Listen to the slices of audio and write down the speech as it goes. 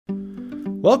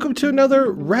Welcome to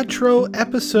another retro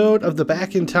episode of the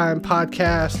Back in Time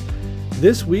podcast.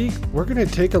 This week, we're going to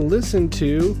take a listen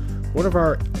to one of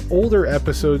our older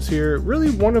episodes here,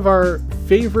 really one of our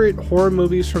favorite horror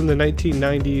movies from the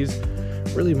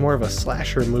 1990s, really more of a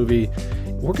slasher movie.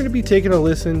 We're going to be taking a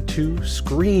listen to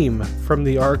Scream from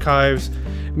the archives.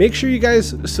 Make sure you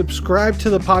guys subscribe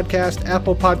to the podcast,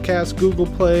 Apple Podcasts, Google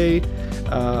Play,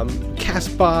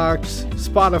 Castbox,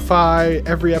 Spotify.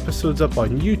 Every episode's up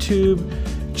on YouTube.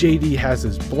 JD has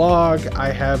his blog.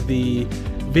 I have the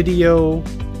video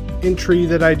entry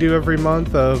that I do every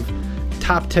month of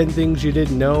top 10 things you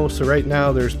didn't know. So right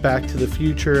now there's Back to the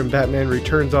Future and Batman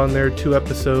Returns on there, 2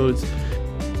 episodes.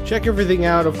 Check everything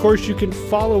out. Of course, you can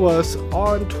follow us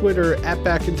on Twitter at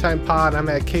BackInTimePod. I'm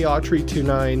at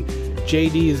KAutry29.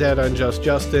 JD is at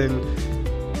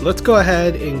UnjustJustin. Let's go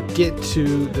ahead and get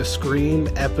to the Scream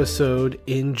episode.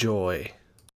 Enjoy.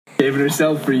 Saving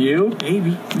herself for you?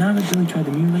 Baby, now that Billy tried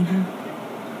to mutilate her,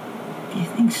 do you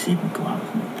think Sid would go out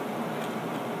with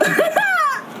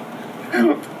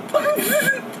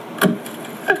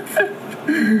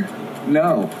me?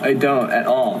 No, I don't at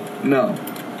all. No.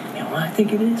 You know what I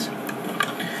think it is?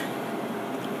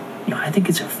 I think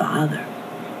it's her father.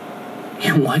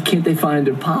 Yeah, why can't they find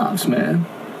her pops, man?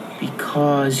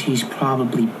 Because he's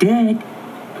probably dead.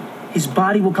 His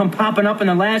body will come popping up in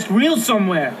the last reel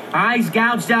somewhere. Eyes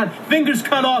gouged out, fingers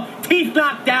cut off, teeth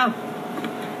knocked out.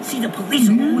 See, the police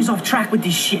are always off track with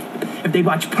this shit. If they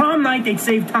watch Prom Night, they'd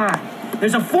save time.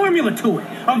 There's a formula to it.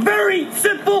 A very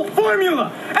simple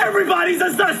formula. Everybody's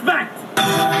a suspect.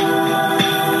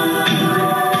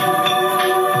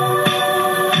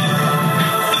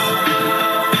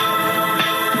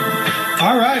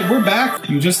 All right, we're back.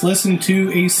 You just listened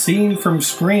to a scene from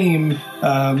Scream.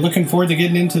 Looking forward to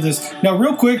getting into this. Now,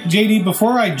 real quick, JD,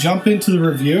 before I jump into the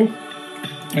review,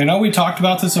 I know we talked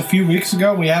about this a few weeks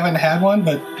ago. We haven't had one,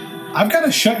 but I've got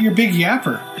to shut your big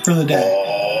yapper for the day.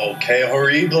 Oh, que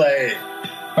horrible.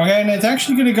 Okay, and it's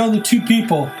actually going to go to 2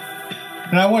 people.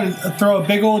 And I want to throw a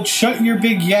big old shut your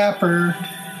big yapper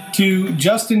to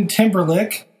Justin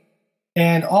Timberlake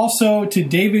and also to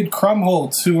David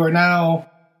Krumholtz, who are now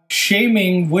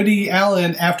shaming Woody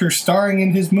Allen after starring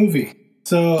in his movie.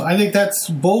 So I think that's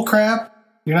bullcrap.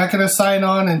 You're not going to sign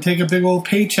on and take a big old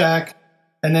paycheck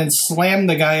and then slam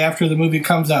the guy after the movie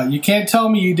comes out. You can't tell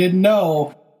me you didn't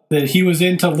know that he was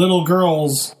into little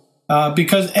girls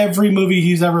because every movie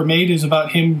he's ever made is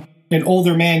about him, an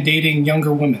older man dating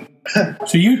younger women.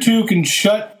 So you two can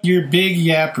shut your big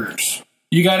yappers.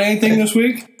 You got anything this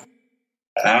week?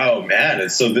 Oh, man.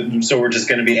 So we're just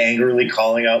going to be angrily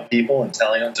calling out people and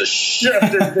telling them to shut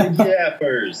their big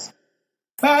yappers.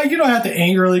 You don't have to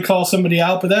angrily call somebody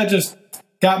out, but that just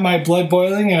got my blood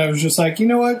boiling, and I was just like, you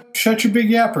know what? Shut your big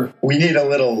yapper. We need a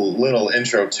little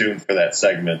intro tune for that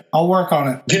segment. I'll work on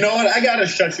it. You know what? I got to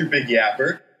shut your big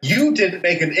yapper. You didn't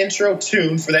make an intro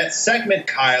tune for that segment,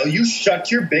 Kyle. You shut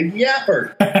your big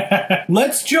yapper.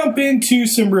 Let's jump into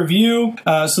some review.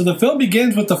 So the film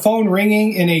begins with the phone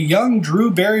ringing, and a young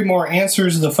Drew Barrymore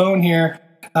answers the phone here.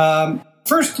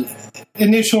 First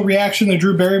initial reaction to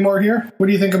Drew Barrymore here. What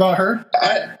do you think about her?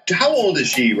 How old is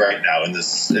she right now in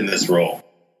this role?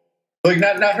 Like,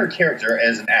 not her character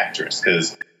as an actress,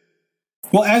 because...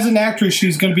 Well, as an actress,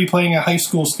 she's going to be playing a high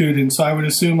school student, so I would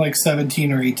assume like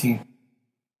 17 or 18.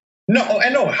 No, I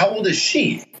know. How old is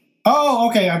she? Oh,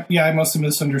 okay. I must have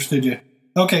misunderstood you.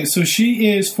 Okay, so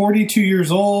she is 42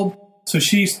 years old, so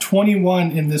she's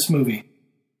 21 in this movie.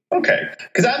 Okay,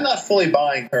 because I'm not fully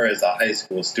buying her as a high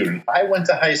school student. I went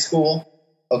to high school,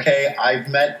 okay? I've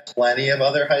met plenty of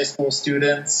other high school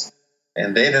students,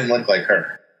 and they didn't look like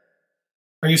her.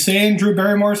 Are you saying Drew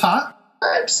Barrymore's hot?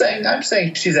 I'm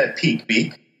saying she's at peak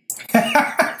beak.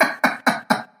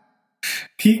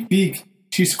 Peak beak.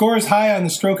 She scores high on the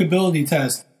strokeability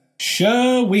test.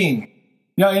 Showing.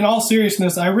 Now, in all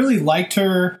seriousness, I really liked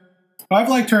her. I've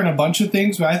liked her in a bunch of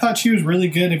things, but I thought she was really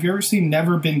good. Have you ever seen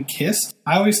Never Been Kissed?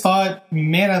 I always thought,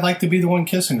 man, I'd like to be the one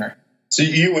kissing her. So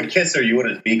you would kiss her, you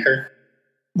wouldn't beak her?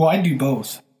 Well, I'd do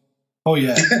both. Oh,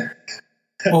 yeah.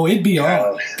 Oh, it'd be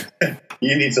all.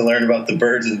 You need to learn about the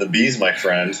birds and the bees, my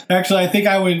friend. Actually, I think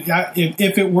I would,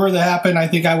 if it were to happen, I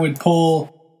think I would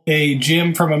pull a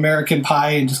Jim from American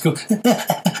Pie and just go,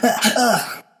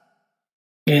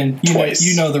 and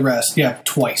you know the rest. Yeah,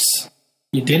 twice.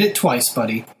 You did it twice,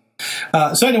 buddy.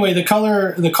 So anyway, the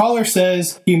caller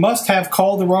says he must have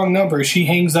called the wrong number. She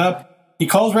hangs up. He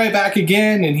calls right back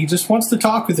again, and he just wants to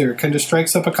talk with her. Kind of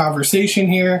strikes up a conversation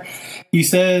here. He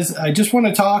says, I just want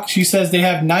to talk. She says they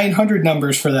have 900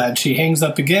 numbers for that. She hangs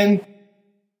up again.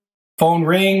 Phone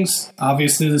rings.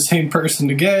 Obviously the same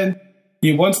person again.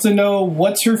 He wants to know,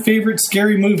 what's her favorite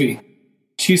scary movie?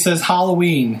 She says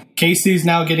Halloween. Casey's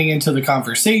now getting into the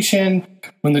conversation.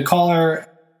 When the caller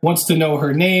wants to know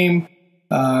her name,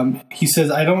 he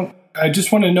says, I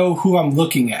just want to know who I'm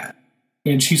looking at.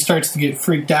 And she starts to get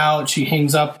freaked out. She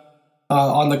hangs up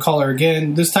on the caller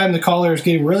again. This time the caller is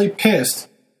getting really pissed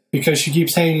because she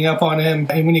keeps hanging up on him.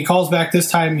 And when he calls back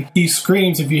this time, he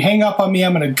screams, "If you hang up on me,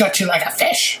 I'm going to gut you like a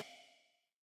fish."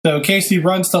 So Casey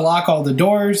runs to lock all the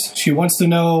doors. She wants to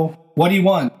know what he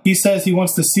wants. He says he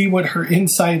wants to see what her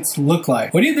insides look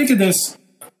like. What do you think of this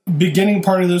beginning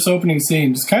part of this opening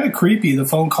scene? It's kind of creepy, the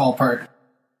phone call part.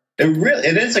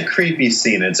 It is a creepy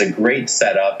scene. It's a great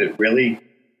setup.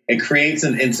 It creates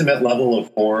an intimate level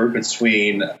of horror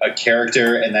between a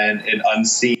character and then an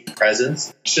unseen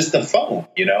presence. It's just the phone,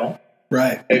 you know?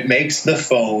 Right. It makes the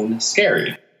phone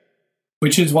scary.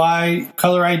 Which is why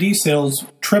caller ID sales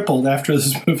tripled after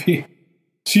this movie.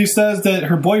 She says that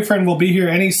her boyfriend will be here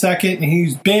any second, and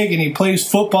he's big, and he plays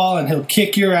football, and he'll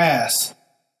kick your ass.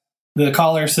 The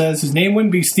caller says his name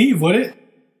wouldn't be Steve, would it?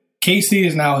 Casey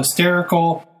is now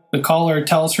hysterical. The caller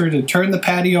tells her to turn the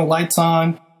patio lights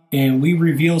on, and we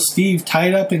reveal Steve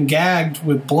tied up and gagged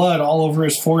with blood all over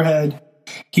his forehead.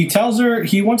 He tells her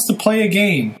he wants to play a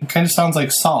game. It kind of sounds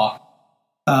like Saw.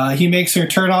 He makes her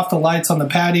turn off the lights on the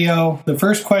patio. The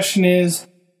first question is,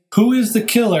 who is the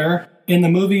killer in the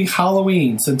movie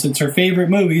Halloween? Since it's her favorite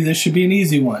movie, this should be an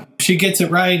easy one. If she gets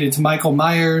it right, it's Michael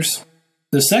Myers.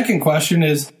 The second question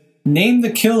is, name the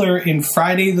killer in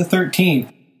Friday the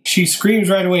 13th. She screams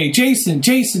right away, "Jason,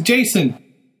 Jason, Jason.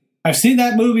 I've seen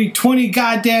that movie 20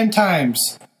 goddamn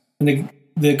times." And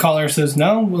the caller says,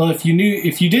 "No, well, if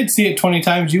you did see it 20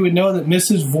 times, you would know that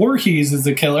Mrs. Voorhees is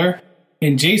the killer,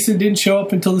 and Jason didn't show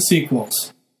up until the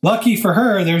sequels." Lucky for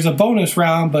her, there's a bonus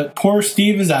round, but poor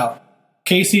Steve is out.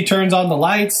 Casey turns on the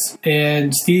lights,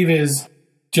 and Steve is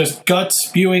just guts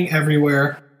spewing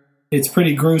everywhere. It's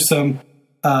pretty gruesome.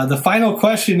 The final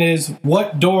question is,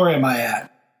 what door am I at?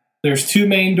 There's two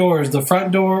main doors, the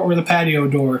front door or the patio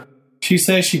door. She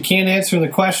says she can't answer the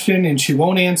question, and she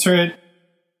won't answer it.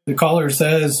 The caller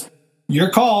says, "Your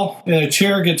call." And a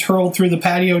chair gets hurled through the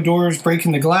patio doors,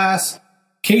 breaking the glass.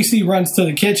 Casey runs to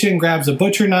the kitchen, grabs a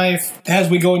butcher knife. As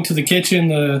we go into the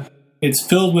kitchen, it's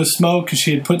filled with smoke because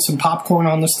she had put some popcorn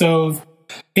on the stove.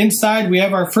 Inside, we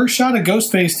have our first shot of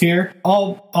Ghostface here,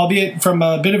 albeit from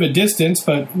a bit of a distance.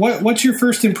 But what's your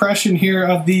first impression here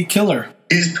of the killer?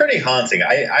 He's pretty haunting.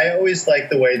 I always like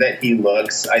the way that he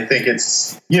looks. I think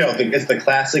it's the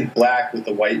classic black with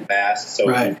the white mask, so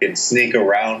right. He can sneak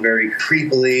around very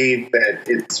creepily. But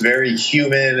it's very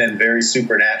human and very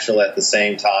supernatural at the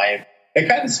same time. It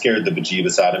kind of scared the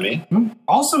bejeebus out of me.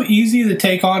 Also easy to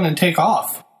take on and take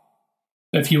off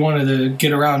if you wanted to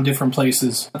get around different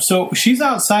places. So she's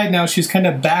outside now. She's kind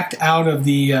of backed out of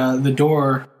the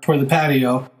door toward the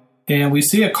patio, and we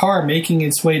see a car making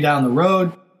its way down the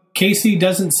road. Casey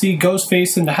doesn't see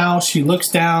Ghostface in the house. She looks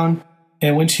down,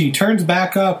 and when she turns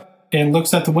back up and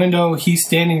looks at the window, he's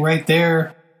standing right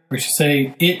there. Or she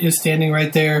say, it is standing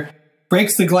right there.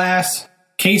 Breaks the glass.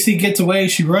 Casey gets away.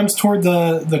 She runs toward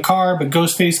the car, but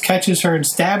Ghostface catches her and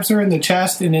stabs her in the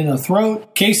chest and in the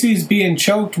throat. Casey's being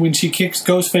choked when she kicks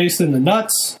Ghostface in the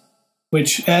nuts,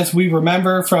 which, as we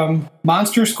remember from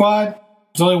Monster Squad,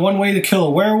 there's only one way to kill a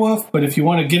werewolf, but if you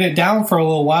want to get it down for a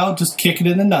little while, just kick it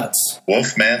in the nuts.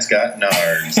 Wolfman's got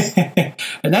nards.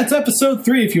 And that's episode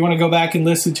 3 if you want to go back and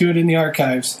listen to it in the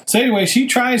archives. So anyway, she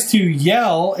tries to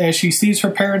yell as she sees her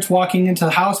parents walking into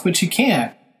the house, but she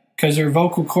can't because her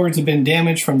vocal cords have been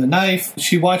damaged from the knife.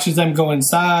 She watches them go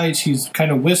inside. She's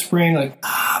kind of whispering like,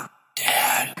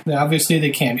 Dad. And obviously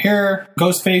they can't hear her.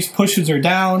 Ghostface pushes her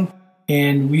down.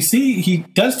 And we see he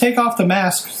does take off the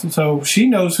mask, so she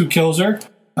knows who kills her,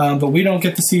 but we don't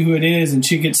get to see who it is, and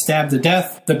she gets stabbed to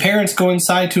death. The parents go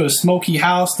inside to a smoky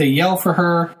house. They yell for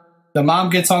her. The mom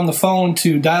gets on the phone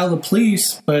to dial the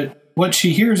police, but what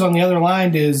she hears on the other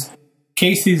line is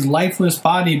Casey's lifeless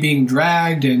body being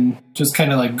dragged and just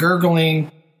kind of like gurgling.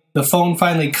 The phone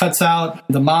finally cuts out.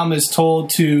 The mom is told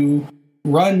to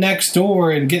run next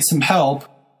door and get some help.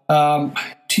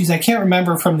 I can't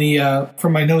remember from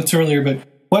my notes earlier,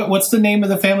 but what's the name of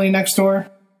the family next door?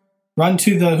 Run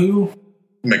to the who?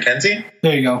 Mackenzie?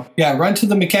 There you go. Yeah, run to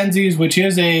the Mackenzies, which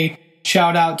is a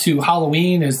shout out to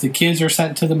Halloween as the kids are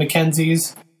sent to the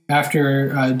Mackenzies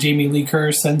after Jamie Lee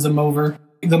Curtis sends them over.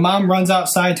 The mom runs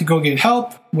outside to go get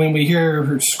help. When we hear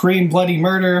her scream bloody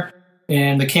murder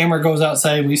and the camera goes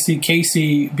outside, we see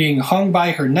Casey being hung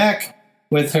by her neck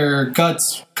with her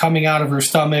guts coming out of her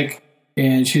stomach.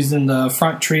 And she's in the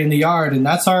front tree in the yard, and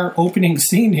that's our opening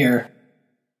scene here.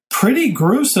 pretty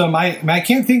gruesome. I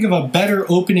can't think of a better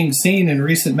opening scene in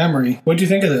recent memory. What do you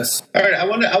think of this? All right, I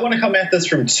want to come at this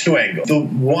from two angles. The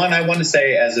one I want to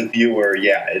say as a viewer,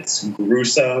 yeah, it's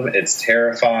gruesome, it's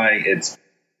terrifying,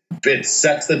 it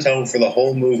sets the tone for the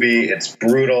whole movie. It's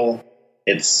brutal,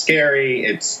 it's scary,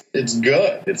 it's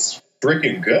good, it's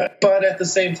freaking good. But at the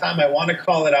same time, I want to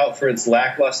call it out for its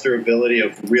lackluster ability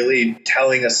of really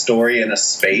telling a story in a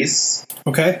space.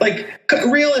 Okay. Like,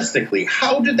 realistically,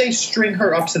 how did they string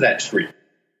her up to that tree?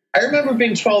 I remember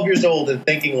being 12 years old and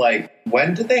thinking, like,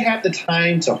 when did they have the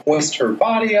time to hoist her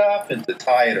body up and to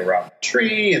tie it around the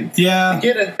tree and to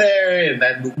get it there? And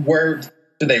then where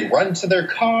do they run to their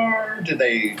car? Do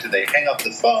they hang up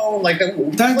the phone? Like,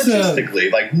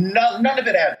 logistically, like, none of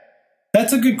it happened.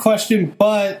 That's a good question,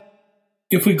 but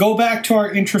if we go back to our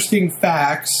interesting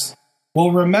facts,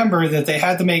 we'll remember that they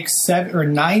had to make 7 or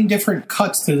 9 different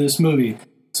cuts to this movie.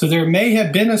 So there may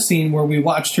have been a scene where we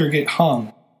watched her get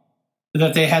hung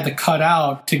that they had to cut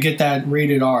out to get that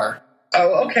rated R.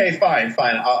 Oh, okay, fine.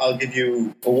 I'll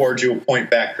award you a point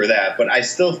back for that. But I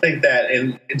still think that,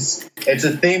 and it's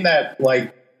a theme that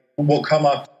like will come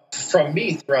up from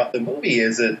me throughout the movie.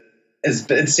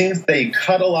 It seems they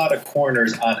cut a lot of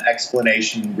corners on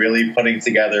explanation, really putting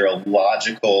together a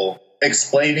logical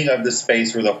explaining of the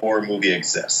space where the horror movie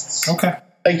exists. Okay.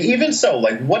 Like, even so,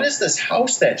 like, what is this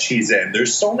house that she's in?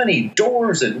 There's so many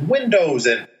doors and windows,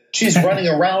 and she's running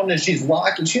around and she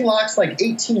locks like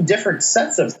 18 different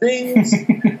sets of things.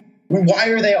 Why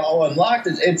are they all unlocked?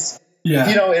 It's you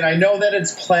know, and I know that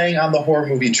it's playing on the horror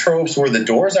movie tropes where the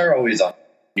doors are always up.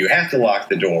 You have to lock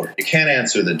the door. You can't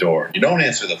answer the door. You don't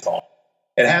answer the phone.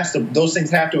 Those things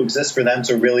have to exist for them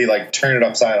to really like turn it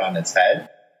upside on its head.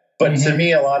 But to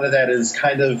me, a lot of that is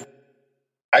kind of,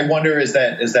 I wonder, is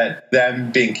that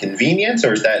them being convenient,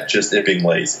 or is that just it being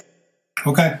lazy?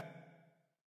 Okay.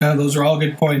 No, those are all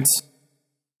good points.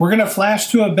 We're going to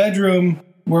flash to a bedroom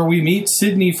where we meet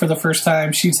Sydney for the first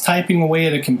time. She's typing away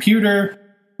at a computer,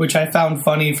 which I found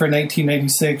funny for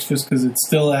 1996, just because it's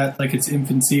still at like its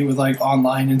infancy with like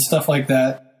online and stuff like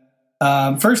that.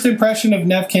 First impression of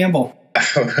Neve Campbell.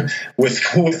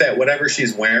 with that, whatever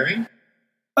she's wearing?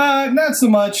 Not so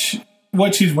much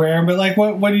what she's wearing, but like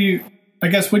what do you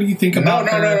think about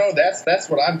her? No. That's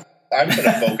what I'm going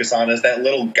to focus on, is that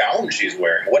little gown she's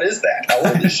wearing. What is that? How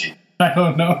old is she? I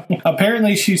don't know.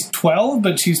 Apparently she's 12,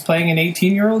 but she's playing an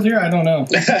 18-year-old here. I don't know.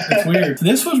 It's weird.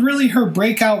 This was really her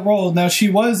breakout role. Now, she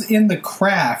was in The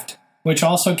Craft, which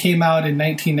also came out in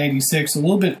 1996, a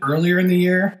little bit earlier in the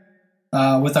year,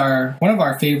 with one of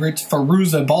our favorites,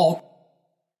 Fairuza Balk,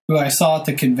 who I saw at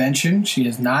the convention. She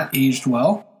has not aged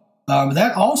well.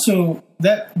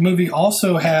 That movie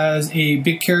also has a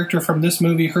big character from this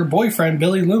movie. Her boyfriend,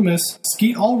 Billy Loomis,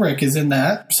 Skeet Ulrich, is in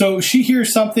that. So she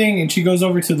hears something and she goes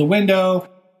over to the window,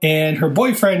 and her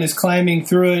boyfriend is climbing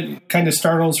through it. It kind of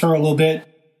startles her a little bit.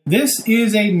 This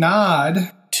is a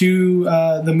nod to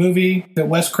the movie that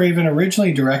Wes Craven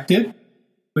originally directed,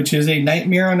 which is A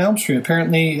Nightmare on Elm Street.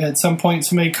 Apparently, at some point,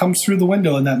 somebody comes through the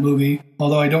window in that movie,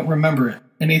 although I don't remember it.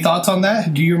 Any thoughts on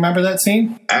that? Do you remember that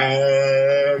scene?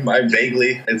 I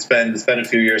vaguely. It's been a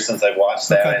few years since I've watched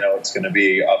that. Okay. I know it's going to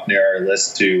be up near our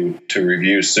list to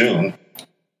review soon.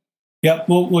 Yep,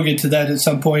 we'll get to that at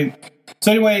some point.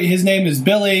 So anyway, his name is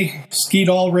Billy. Skeet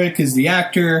Ulrich is the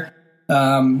actor.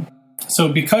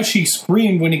 So because she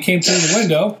screamed when he came through the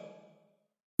window,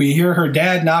 we hear her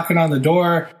dad knocking on the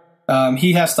door.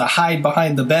 He has to hide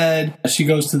behind the bed. She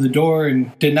goes to the door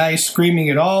and denies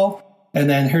screaming at all. And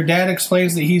then her dad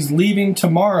explains that he's leaving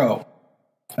tomorrow,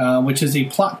 which is a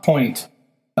plot point.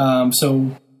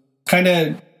 So kind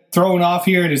of thrown off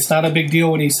here, and it's not a big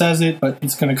deal when he says it, but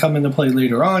it's going to come into play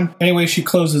later on. Anyway, she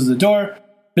closes the door.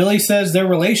 Billy says their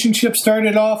relationship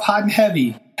started off hot and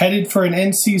heavy, headed for an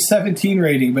NC-17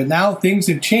 rating, but now things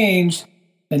have changed,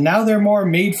 and now they're more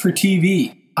made for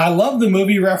TV. I love the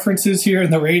movie references here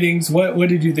and the ratings. What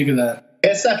did you think of that?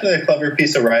 It's definitely a clever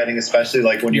piece of writing, especially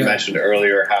like when you mentioned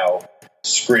earlier how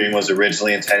Scream was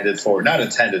originally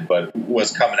but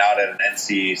was coming out at an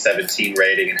NC-17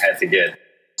 rating and had to get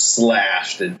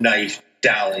slashed and knifed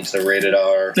down into rated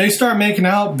R. They start making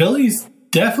out. Billy's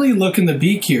definitely looking the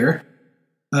beak here.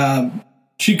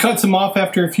 She cuts him off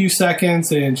after a few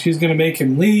seconds, and she's going to make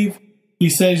him leave. He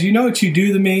says, "You know what you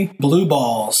do to me? Blue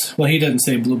balls." Well, he doesn't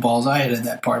say blue balls. I added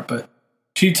that part, but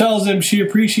she tells him she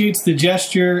appreciates the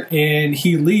gesture, and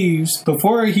he leaves.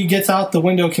 Before he gets out the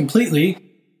window completely,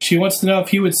 she wants to know if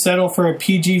he would settle for a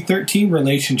PG-13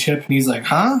 relationship, and he's like,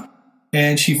 huh?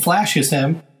 And she flashes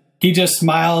him. He just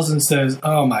smiles and says,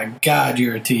 "Oh my God,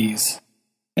 you're a tease."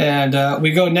 And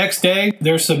we go next day.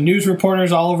 There's some news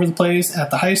reporters all over the place at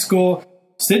the high school.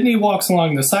 Sydney walks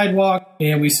along the sidewalk,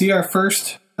 and we see our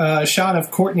first shot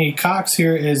of Courtney Cox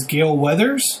here as Gale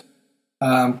Weathers.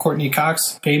 Courtney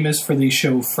Cox, famous for the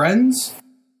show Friends,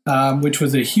 which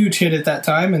was a huge hit at that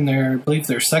time in I believe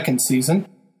their second season,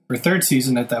 or third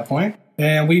season at that point.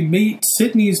 And we meet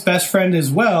Sydney's best friend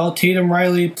as well, Tatum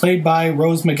Riley, played by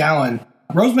Rose McGowan.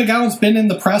 Rose McGowan's been in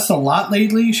the press a lot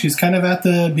lately. She's kind of at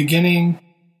the beginning,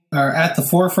 or at the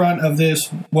forefront of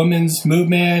this women's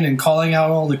movement and calling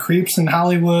out all the creeps in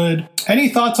Hollywood. Any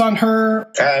thoughts on her?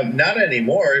 Not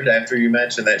anymore. After you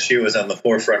mentioned that she was on the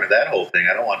forefront of that whole thing,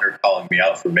 I don't want her calling me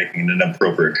out for making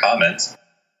inappropriate comments.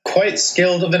 Quite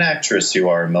skilled of an actress you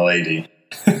are, milady.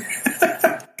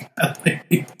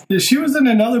 She was in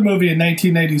another movie in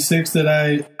 1996 that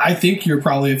I think you're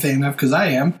probably a fan of, because I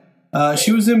am.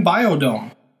 She was in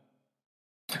Biodome.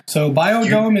 So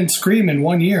Biodome and Scream in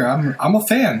 1 year. I'm a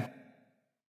fan.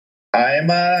 I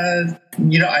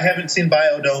haven't seen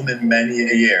Biodome in many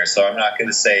a year, so I'm not going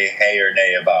to say hey or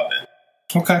nay about it.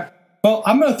 Okay. Well,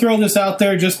 I'm going to throw this out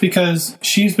there just because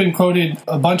she's been quoted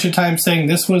a bunch of times saying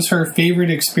this was her favorite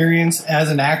experience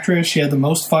as an actress. She had the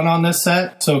most fun on this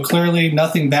set, so clearly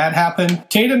nothing bad happened.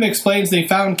 Tatum explains they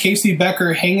found Casey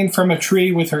Becker hanging from a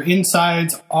tree with her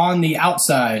insides on the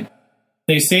outside.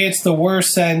 They say it's the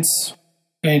worst since,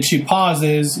 and she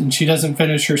pauses and she doesn't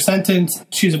finish her sentence.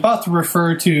 She's about to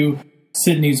refer to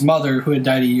Sydney's mother, who had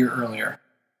died a year earlier.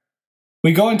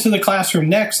 We go into the classroom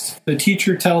next. The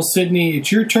teacher tells Sydney,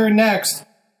 it's your turn next.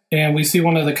 And we see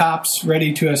one of the cops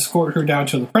ready to escort her down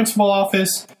to the principal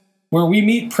office, where we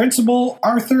meet Principal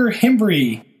Arthur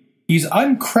Hembry. He's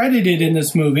uncredited in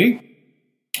this movie,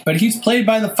 but he's played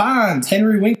by the Fonz,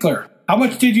 Henry Winkler. How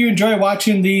much did you enjoy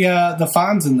watching the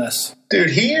Fonz in this? Dude,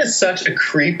 he is such a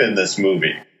creep in this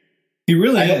movie. He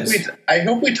really is. I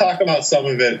hope we talk about some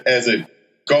of it as it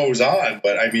goes on,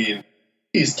 but I mean,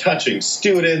 he's touching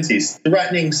students, he's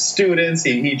threatening students,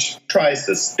 he tries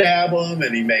to stab them,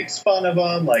 and he makes fun of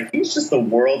them. Like, he's just the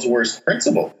world's worst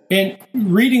principal. And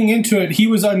reading into it, he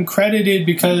was uncredited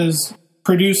because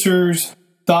producers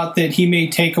thought that he may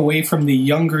take away from the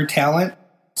younger talent.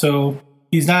 So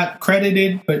he's not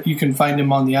credited, but you can find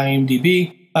him on the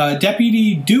IMDb.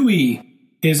 Deputy Dewey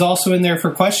is also in there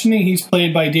for questioning. He's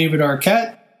played by David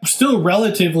Arquette. Still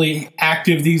relatively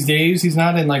active these days. He's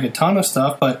not in like a ton of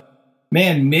stuff, but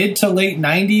man, mid to late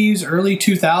 90s, early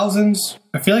 2000s,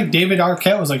 I feel like David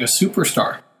Arquette was like a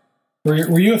superstar.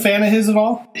 Were you a fan of his at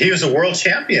all? He was a world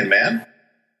champion, man.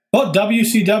 Well,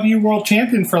 WCW world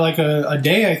champion for like a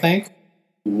day, I think.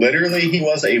 Literally, he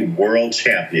was a world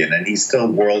champion, and he's still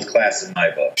world class in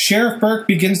my book. Sheriff Burke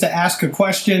begins to ask a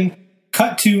question.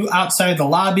 Cut to outside the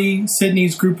lobby.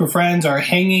 Sydney's group of friends are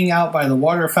hanging out by the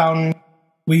water fountain.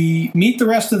 We meet the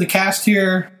rest of the cast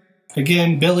here.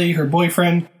 Again, Billy, her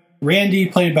boyfriend. Randy,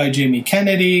 played by Jamie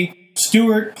Kennedy.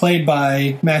 Stuart, played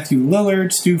by Matthew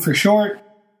Lillard, Stu for short.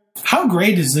 How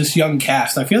great is this young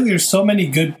cast? I feel like there's so many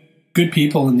good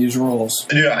people in these roles.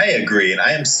 Dude, I agree, and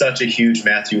I am such a huge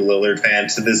Matthew Lillard fan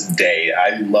to this day.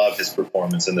 I love his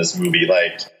performance in this movie.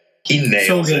 Like, he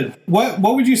nails it. What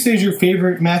would you say is your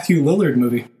favorite Matthew Lillard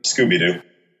movie? Scooby-Doo.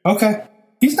 Okay.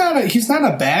 He's not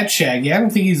a bad Shaggy. I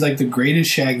don't think he's like the greatest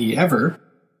Shaggy ever.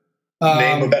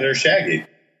 Name a better Shaggy.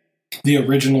 The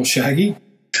original Shaggy?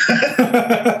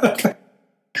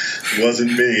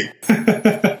 Wasn't me.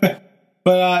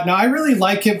 But no, I really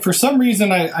like it. For some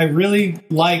reason, I really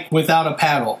like Without a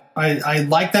Paddle. I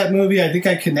like that movie. I think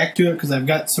I connect to it because I've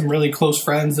got some really close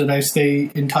friends that I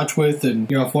stay in touch with.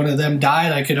 And, if one of them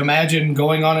died, I could imagine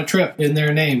going on a trip in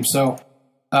their name. So,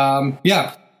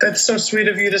 yeah. That's so sweet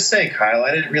of you to say, Kyle.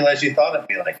 I didn't realize you thought of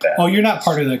me like that. Oh, you're not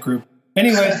part of that group.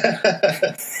 Anyway,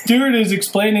 Stuart is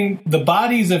explaining the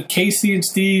bodies of Casey and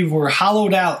Steve were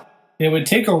hollowed out. It would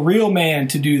take a real man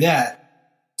to do that.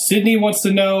 Sydney wants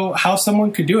to know how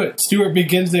someone could do it. Stuart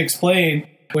begins to explain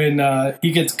when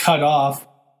he gets cut off,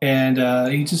 and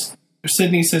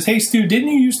Sydney says, "Hey, Stu, didn't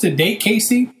you used to date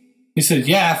Casey?" He says,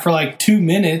 "Yeah, for like 2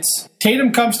 minutes."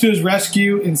 Tatum comes to his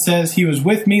rescue and says, "He was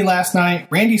with me last night."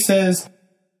 Randy says,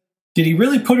 "Did he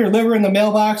really put her liver in the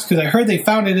mailbox? Because I heard they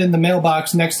found it in the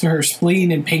mailbox next to her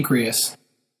spleen and pancreas."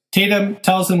 Tatum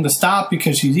tells him to stop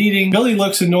because she's eating. Billy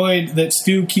looks annoyed that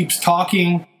Stu keeps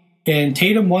talking, and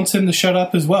Tatum wants him to shut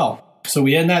up as well. So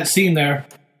we end that scene there.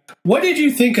 What did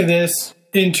you think of this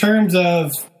in terms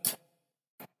of,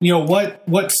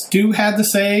 what Stu had to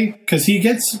say? Because he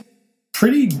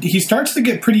starts to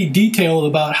get pretty detailed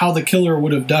about how the killer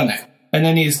would have done it. And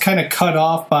then he's kind of cut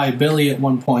off by Billy at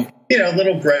one point.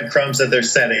 Little breadcrumbs that they're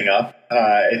setting up.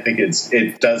 I think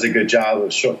it does a good job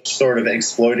of sort of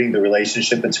exploiting the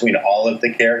relationship between all of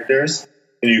the characters.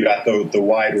 And you got the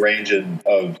wide range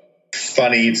of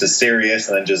funny to serious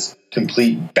and then just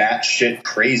complete batshit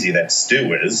crazy that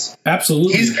Stu is.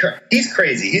 Absolutely. He's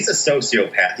crazy. He's a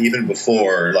sociopath even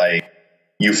before, like,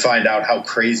 you find out how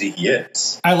crazy he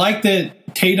is. I like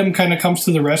that Tatum kind of comes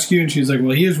to the rescue, and she's like,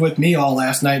 well, he was with me all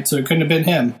last night, so it couldn't have been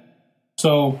him.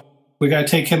 So we got to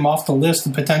take him off the list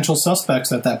of potential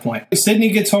suspects at that point. Sydney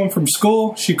gets home from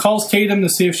school. She calls Tatum to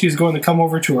see if she's going to come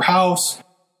over to her house.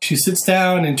 She sits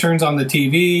down and turns on the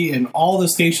TV, and all the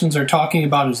stations are talking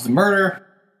about is the murder.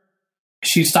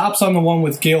 She stops on the one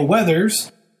with Gale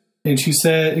Weathers, and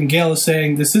Gale is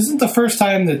saying, this isn't the first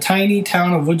time the tiny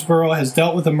town of Woodsboro has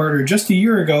dealt with a murder. Just a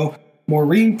year ago,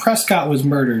 Maureen Prescott was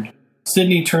murdered.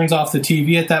 Sydney turns off the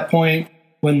TV at that point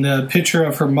when the picture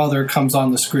of her mother comes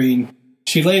on the screen.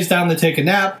 She lays down to take a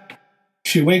nap.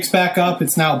 She wakes back up.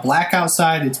 It's now black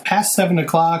outside. It's past 7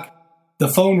 o'clock. The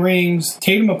phone rings.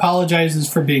 Tatum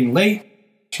apologizes for being late.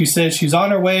 She says she's on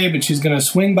her way, but she's going to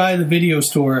swing by the video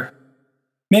store.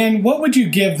 Man, what would you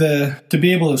give to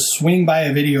be able to swing by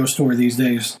a video store these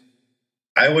days?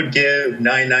 I would give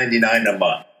 $9.99 a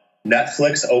month.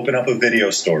 Netflix, open up a video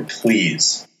store,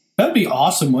 please. That'd be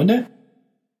awesome, wouldn't it?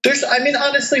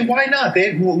 Honestly, why not?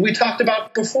 We talked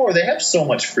about before. They have so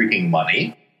much freaking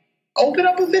money. Open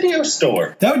up a video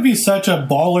store. That would be such a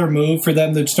baller move for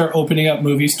them to start opening up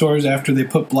movie stores after they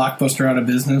put Blockbuster out of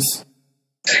business.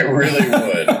 It really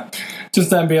would.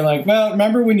 Just them being like, well,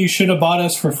 remember when you should have bought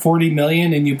us for $40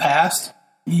 million and you passed?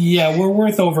 Yeah, we're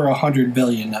worth over $100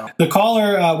 billion now. The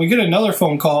caller, we get another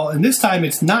phone call, and this time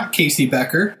it's not Casey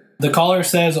Becker. The caller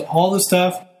says all the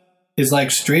stuff is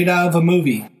like straight out of a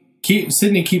movie.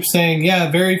 Sydney keeps saying, yeah,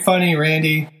 very funny,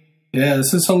 Randy. Yeah,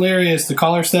 this is hilarious. The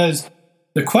caller says,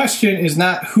 the question is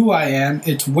not who I am,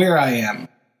 it's where I am.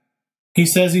 He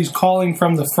says he's calling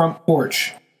from the front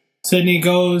porch. Sydney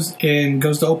goes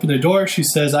to open the door. She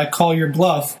says, I call your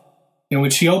bluff. And when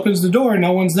she opens the door,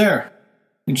 no one's there.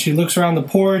 And she looks around the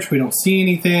porch. We don't see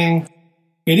anything.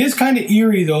 It is kind of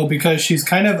eerie, though, because she's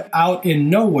kind of out in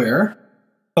nowhere.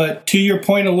 But to your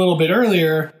point a little bit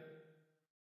earlier,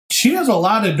 she has a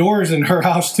lot of doors in her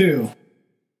house, too.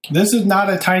 This is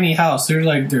not a tiny house.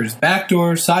 There's back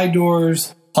doors, side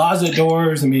doors, closet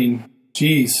doors. I mean,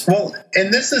 geez. Well,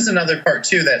 and this is another part,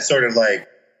 too, that sort of like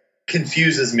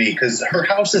confuses me, because her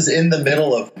house is in the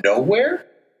middle of nowhere,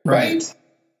 right?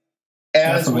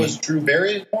 As Definitely. was Drew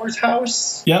Barrymore's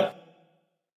house. Yep.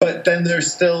 But then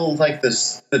there's still like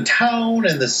the town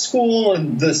and the school,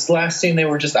 and this last scene they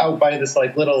were just out by this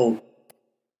like little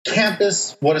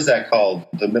campus. What is that called?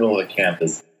 The middle of the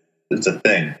campus. It's a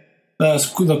thing.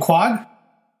 The quad?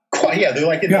 Yeah, they're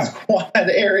like in this quad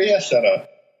area. Shut up.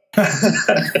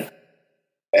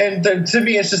 And to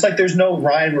me, it's just like there's no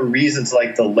rhyme or reason to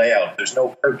like the layout. There's no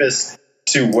purpose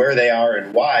to where they are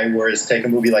and why. Whereas take a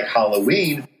movie like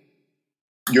Halloween,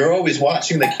 you're always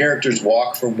watching the characters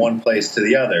walk from one place to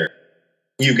the other.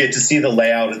 You get to see the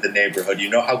layout of the neighborhood. You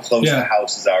know how close the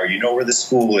houses are. You know where the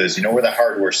school is. You know where the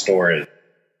hardware store is.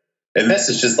 And this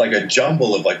is just like a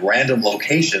jumble of like random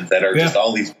locations that are just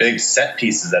all these big set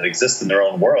pieces that exist in their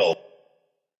own world.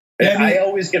 And I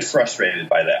always get frustrated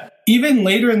by that. Even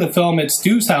later in the film at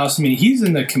Stu's house, I mean, he's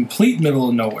in the complete middle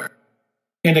of nowhere.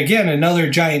 And again,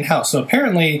 another giant house. So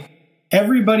apparently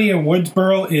everybody in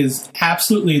Woodsboro is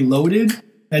absolutely loaded,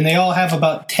 and they all have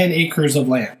about 10 acres of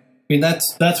land. I mean,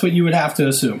 that's what you would have to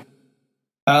assume.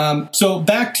 So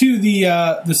back to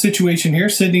the situation here.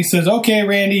 Sydney says, okay,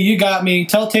 Randy, you got me.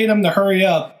 Tell Tatum to hurry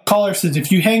up. Caller says,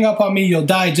 if you hang up on me, you'll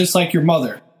die just like your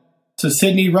mother. So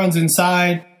Sydney runs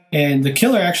inside, and the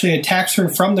killer actually attacks her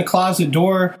from the closet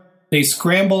door. They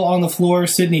scramble on the floor.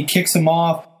 Sydney kicks him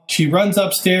off. She runs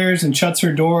upstairs and shuts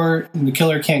her door, and the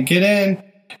killer can't get in.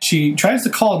 She tries to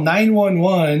call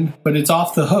 911, but it's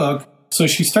off the hook. So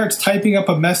she starts typing up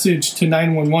a message to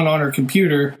 911 on her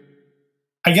computer.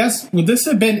 I guess, would this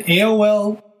have been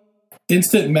AOL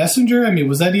Instant Messenger? I mean,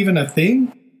 was that even a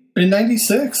thing in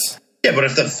 96? Yeah, but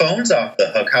if the phone's off the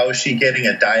hook, how is she getting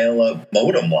a dial-up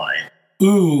modem line?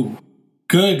 Ooh,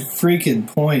 good freaking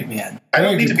point, man. I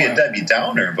don't need to be a Debbie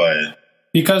Downer, but...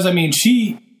 Because,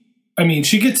 she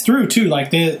gets through, too. Like,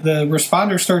 the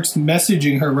responder starts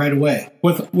messaging her right away,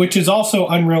 which is also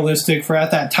unrealistic for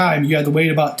at that time. You had to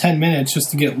wait about 10 minutes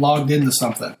just to get logged into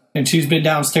something. And she's been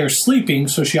downstairs sleeping,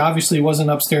 so she obviously wasn't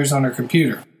upstairs on her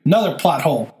computer. Another plot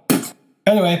hole.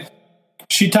 Anyway,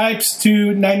 she types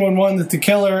to 911 that the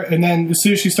killer, and then as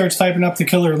soon as she starts typing up, the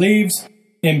killer leaves,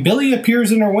 and Billy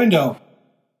appears in her window.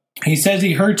 He says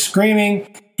he heard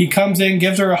screaming. He comes in,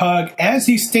 gives her a hug. As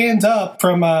he stands up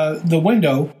from the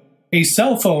window, a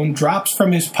cell phone drops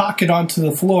from his pocket onto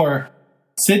the floor.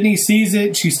 Sydney sees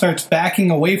it. She starts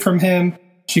backing away from him.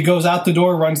 She goes out the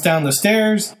door, runs down the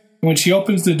stairs. When she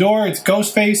opens the door, it's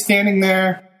Ghostface standing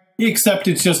there, except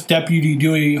it's just Deputy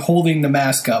Dewey holding the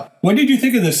mask up. What did you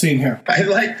think of this scene here? I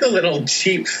like the little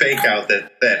cheap fake out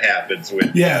that happens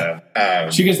with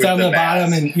she gets down to the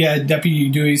mask. bottom and Deputy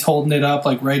Dewey's holding it up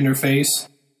like right in her face.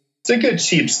 It's a good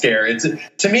cheap scare.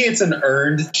 To me, it's an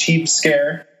earned cheap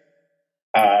scare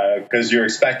because you're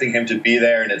expecting him to be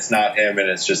there and it's not him, and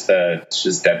it's just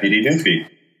Deputy Doofy.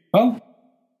 Well,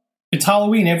 it's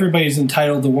Halloween. Everybody's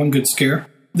entitled to one good scare.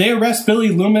 They arrest Billy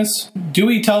Loomis.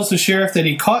 Dewey tells the sheriff that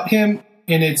he caught him,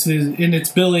 and it's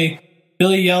Billy.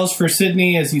 Billy yells for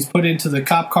Sidney as he's put into the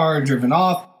cop car and driven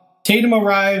off. Tatum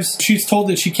arrives. She's told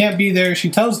that she can't be there. She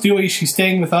tells Dewey she's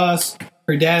staying with us.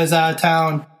 Her dad is out of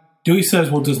town. Dewey says,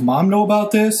 well, does Mom know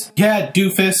about this? Yeah,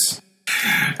 doofus.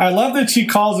 I love that she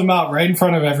calls him out right in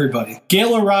front of everybody.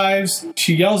 Gail arrives.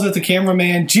 She yells at the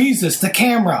cameraman, Jesus, the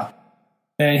camera.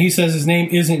 And he says his name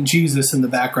isn't Jesus in the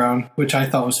background, which I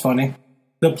thought was funny.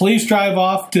 The police drive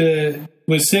off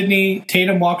with Sidney.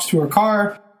 Tatum walks to her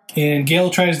car, and Gail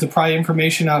tries to pry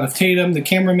information out of Tatum. The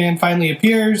cameraman finally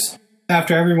appears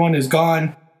after everyone is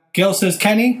gone. Gail says,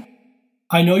 Kenny,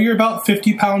 I know you're about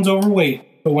 50 pounds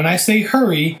overweight, but when I say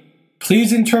hurry,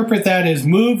 please interpret that as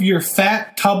move your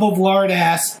fat tub of lard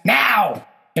ass now!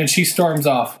 And she storms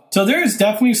off. So there is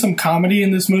definitely some comedy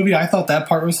in this movie. I thought that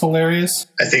part was hilarious.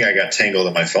 I think I got tangled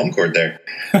in my phone cord there.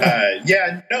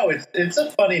 It's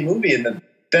a funny movie, and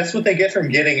that's what they get from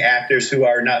getting actors who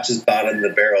are not just bottom of the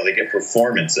barrel. They get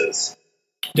performances.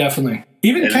 Definitely.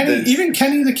 Even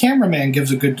Kenny the cameraman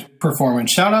gives a good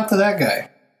performance. Shout out to that guy.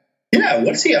 Yeah,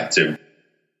 what's he up to?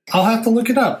 I'll have to look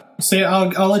it up.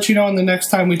 I'll let you know on the next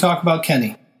time we talk about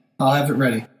Kenny. I'll have it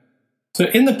ready. So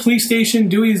in the police station,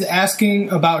 Dewey's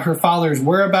asking about her father's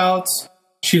whereabouts.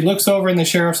 She looks over in the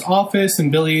sheriff's office,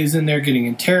 and Billy is in there getting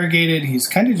interrogated. He's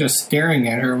kind of just staring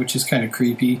at her, which is kind of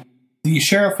creepy. The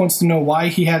sheriff wants to know why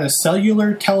he had a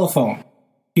cellular telephone.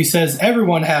 He says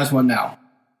everyone has one now.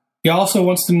 He also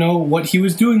wants to know what he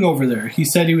was doing over there. He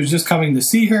said he was just coming to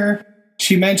see her.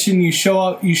 She mentioned you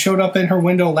showed up in her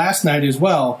window last night as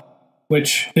well,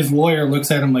 which his lawyer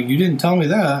looks at him like, you didn't tell me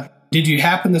that. Did you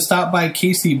happen to stop by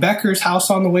Casey Becker's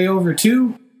house on the way over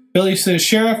too? Billy says,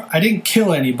 Sheriff, I didn't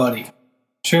kill anybody.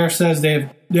 Sheriff says they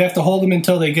have to hold him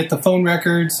until they get the phone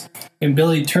records, and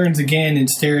Billy turns again and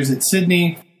stares at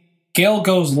Sidney. Gail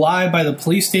goes live by the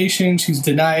police station. She's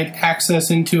denied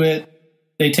access into it.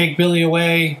 They take Billy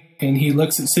away, and he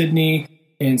looks at Sidney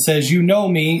and says, you know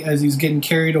me, as he's getting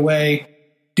carried away.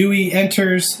 Dewey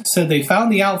enters, said they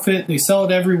found the outfit. They sell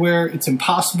it everywhere. It's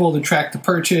impossible to track the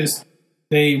purchase.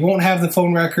 They won't have the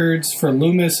phone records for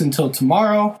Loomis until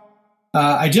tomorrow.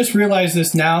 I just realized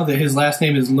this now, that his last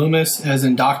name is Loomis, as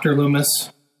in Dr.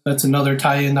 Loomis. That's another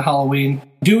tie-in to Halloween.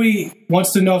 Dewey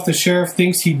wants to know if the sheriff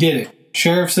thinks he did it.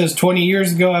 Sheriff says 20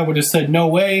 years ago I would have said no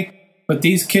way, but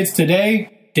these kids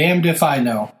today, damned if I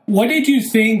know. What did you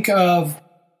think of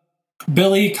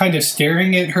Billy kind of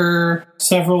staring at her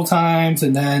several times,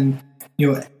 and then,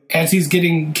 as he's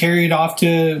getting carried off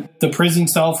to the prison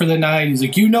cell for the night, he's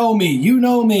like, you know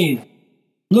me,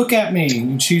 look at me,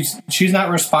 and she's not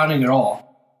responding at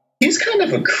all. He's kind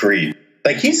of a creep.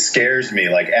 Like, he scares me,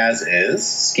 like, as is.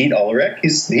 Skeet Ulrich,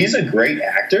 he's a great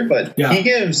actor, but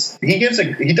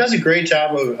he does a great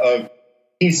job of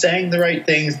he's saying the right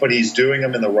things, but he's doing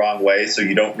them in the wrong way, so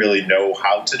you don't really know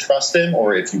how to trust him,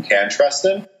 or if you can trust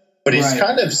him. But he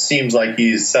kind of seems like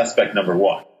he's suspect number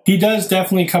one. He does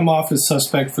definitely come off as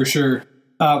suspect for sure.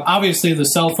 Obviously, the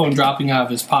cell phone dropping out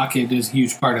of his pocket is a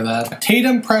huge part of that.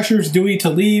 Tatum pressures Dewey to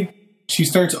leave. She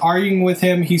starts arguing with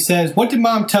him. He says, what did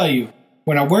Mom tell you?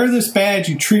 When I wear this badge,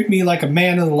 you treat me like a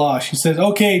man of the law. She says,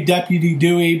 okay, Deputy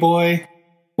Dewey, boy.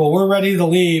 Well, we're ready to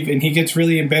leave. And he gets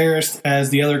really embarrassed as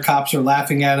the other cops are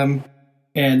laughing at him.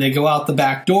 And they go out the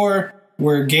back door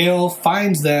where Gail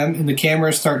finds them and the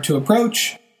cameras start to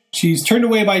approach. She's turned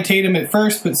away by Tatum at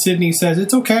first, but Sidney says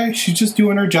it's okay. She's just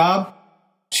doing her job.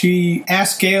 She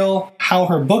asks Gail how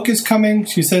her book is coming.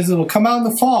 She says it'll come out in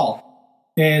the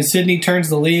fall. And Sidney turns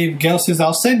to leave. Gail says,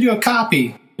 I'll send you a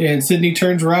copy. And Sidney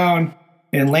turns around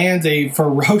and lands a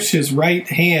ferocious right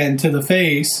hand to the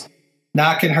face,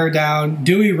 knocking her down.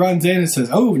 Dewey runs in and says,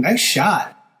 oh, nice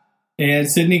shot. And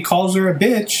Sidney calls her a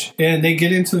bitch, and they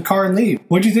get into the car and leave.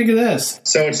 What do you think of this?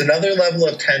 So it's another level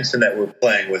of tension that we're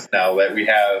playing with now. That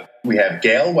we have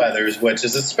Gail Weathers, which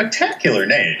is a spectacular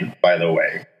name, by the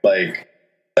way, like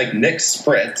Nick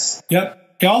Spritz.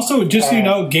 Yep. Also, just so you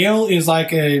know, Gail is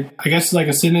like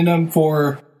a synonym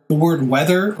for the word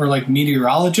weather, or like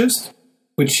meteorologist,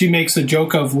 which she makes a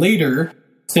joke of later,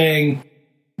 saying,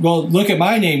 well, look at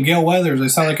my name, Gail Weathers. I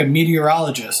sound like a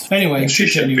meteorologist. Anyway, she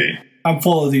should be. I'm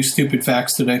full of these stupid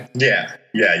facts today. Yeah,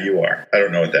 you are. I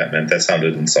don't know what that meant. That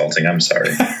sounded insulting. I'm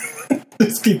sorry.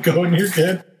 Let's keep going. You're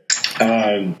good.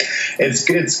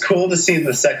 It's cool to see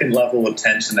the second level of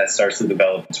tension that starts to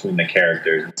develop between the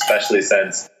characters, especially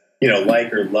since,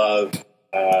 like or love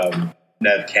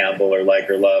Nev Campbell or like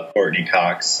or love Courtney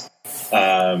Cox.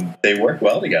 They work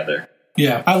well together.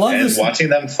 Yeah, I love this. Watching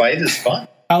them fight is fun.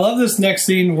 I love this next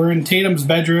scene. We're in Tatum's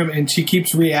bedroom, and she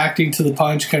keeps reacting to the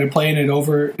punch, kind of playing it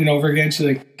over and over again. She's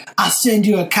like, I'll send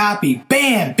you a copy.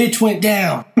 Bam! Bitch went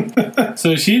down.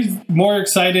 So she's more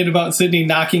excited about Sidney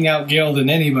knocking out Gale than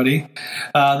anybody.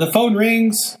 The phone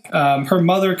rings. Her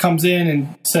mother comes in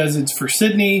and says it's for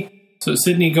Sidney. So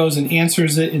Sidney goes and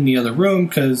answers it in the other room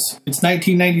because it's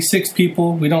 1996,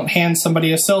 people. We don't hand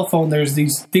somebody a cell phone. There's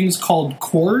these things called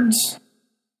cords,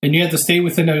 and you have to stay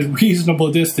within a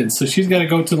reasonable distance. So she's got to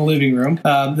go to the living room.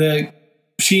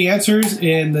 She answers,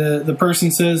 and the person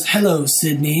says, hello,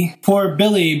 Sidney. Poor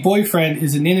Billy, boyfriend,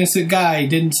 is an innocent guy.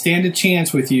 Didn't stand a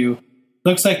chance with you.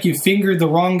 Looks like you fingered the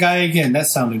wrong guy again. That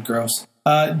sounded gross.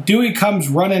 Dewey comes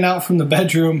running out from the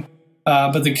bedroom,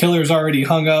 but the killer's already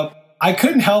hung up. I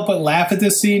couldn't help but laugh at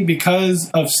this scene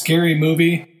because of Scary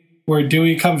Movie, where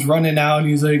Dewey comes running out, and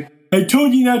he's like, I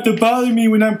told you not to bother me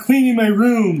when I'm cleaning my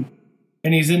room.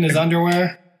 And he's in his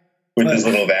underwear. With his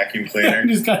little vacuum cleaner.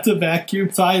 He's got the vacuum.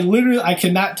 So I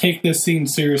cannot take this scene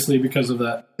seriously because of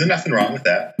that. There's nothing wrong with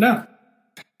that. No.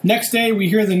 Next day, we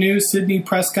hear the news. Sidney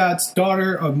Prescott's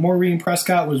daughter of Maureen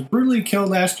Prescott was brutally killed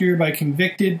last year by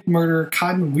convicted murderer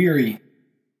Cotton Weary.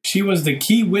 She was the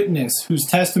key witness whose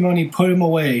testimony put him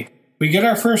away. We get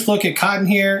our first look at Cotton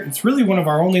here. It's really one of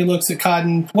our only looks at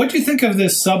Cotton. What do you think of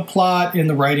this subplot in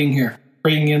the writing here?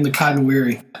 Bringing in the Cotton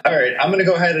Weary. All right, I'm going to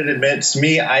go ahead and admit, to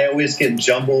me, I always get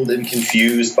jumbled and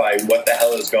confused by what the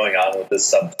hell is going on with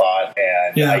this subplot,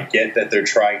 and I get that they're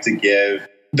trying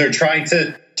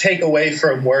to take away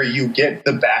from where you get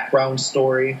the background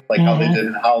story, like how they did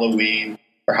in Halloween,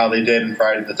 or how they did in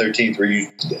Friday the 13th, where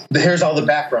here's all the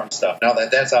background stuff. Now that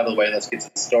that's out of the way, let's get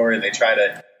to the story, and they try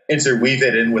to interweave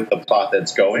it in with the plot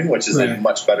that's going, which is a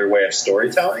much better way of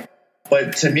storytelling.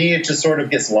 But to me, it just sort of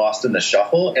gets lost in the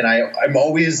shuffle, and I'm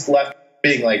always left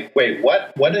being like, wait,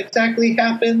 what? What exactly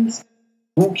happens?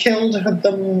 Who killed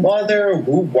the mother?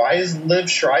 Why is Liv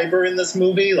Schreiber in this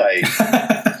movie? Like,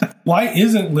 why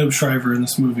isn't Liv Schreiber in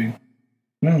this movie?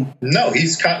 No,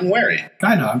 he's Cotton Weary.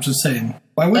 I know. I'm just saying.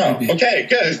 Why would he be? Okay,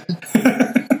 good.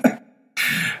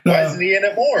 Why isn't he in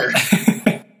it more?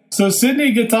 So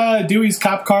Sidney gets out of Dewey's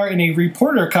cop car, and a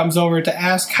reporter comes over to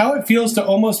ask how it feels to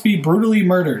almost be brutally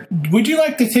murdered. Would you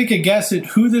like to take a guess at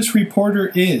who this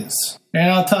reporter is?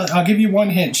 And I'll give you one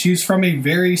hint. She's from a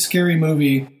very scary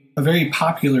movie, a very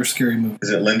popular scary movie. Is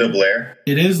it Linda Blair?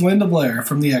 It is Linda Blair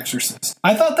from The Exorcist.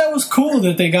 I thought that was cool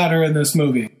that they got her in this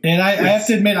movie. And I have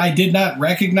to admit, I did not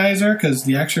recognize her because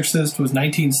The Exorcist was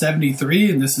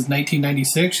 1973 and this is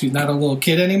 1996. She's not a little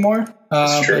kid anymore.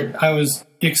 That's true. But I was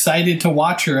excited to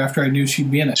watch her after I knew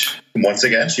she'd be in it. Once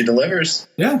again, she delivers.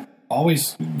 Yeah,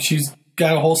 always. She's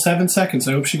got a whole 7 seconds.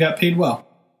 I hope she got paid well.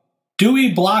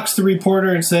 Dewey blocks the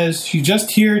reporter and says she's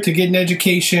just here to get an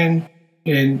education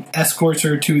and escorts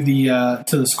her to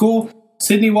the school.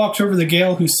 Sidney walks over to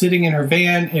Gale, who's sitting in her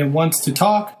van and wants to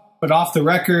talk, but off the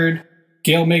record,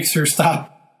 Gale makes her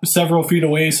stop several feet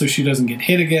away so she doesn't get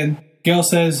hit again. Gale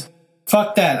says,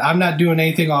 fuck that, I'm not doing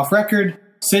anything off record.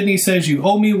 Sidney says you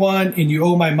owe me one and you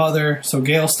owe my mother, so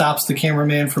Gale stops the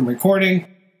cameraman from recording.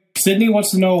 Sidney wants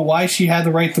to know why she had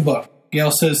to write the book.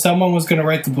 Gale says someone was going to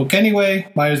write the book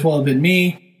anyway, might as well have been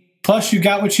me. Plus, you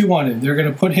got what you wanted. They're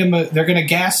going to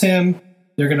gas him.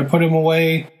 They're going to put him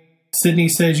away. Sidney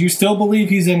says, you still believe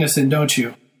he's innocent, don't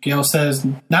you? Gale says,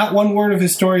 not one word of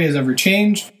his story has ever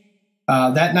changed.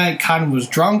 That night, Cotton was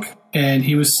drunk, and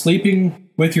he was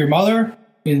sleeping with your mother,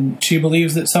 and she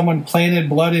believes that someone planted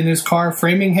blood in his car,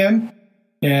 framing him.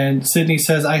 And Sidney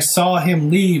says, I saw him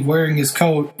leave wearing his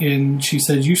coat, and she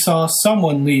says, you saw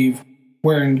someone leave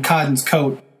wearing Cotton's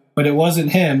coat, but it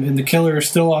wasn't him, and the killer is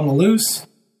still on the loose.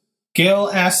 Gale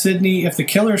asks Sidney if the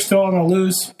killer is still on the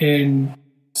loose, and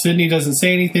Sidney doesn't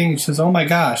say anything. She says, oh my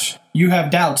gosh, you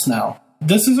have doubts now.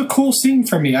 This is a cool scene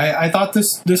for me. I thought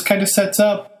this kind of sets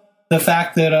up the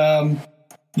fact that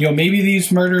maybe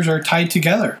these murders are tied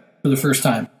together for the first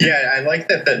time. Yeah, I like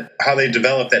that how they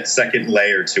develop that second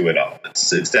layer to it all.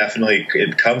 It's definitely,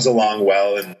 it comes along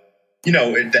well, and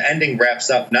the ending wraps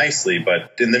up nicely,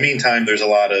 but in the meantime, there's a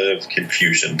lot of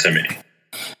confusion to me.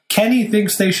 Kenny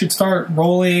thinks they should start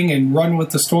rolling and run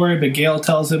with the story, but Gale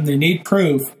tells him they need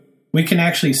proof. We can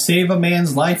actually save a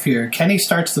man's life here. Kenny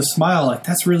starts to smile like,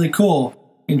 that's really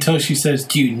cool. until she says,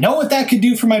 "Do you know what that could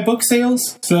do for my book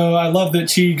sales?" So I love that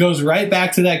she goes right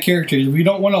back to that character. We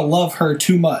don't want to love her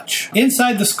too much.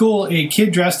 Inside the school, a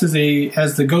kid dressed as the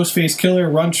Ghostface killer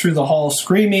runs through the hall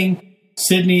screaming.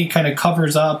 Sydney kind of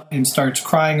covers up and starts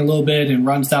crying a little bit and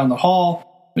runs down the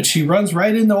hall, but she runs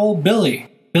right into old Billy.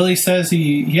 Billy says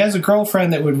he has a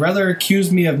girlfriend that would rather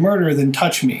accuse me of murder than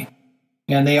touch me.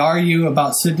 And they argue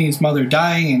about Sydney's mother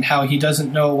dying and how he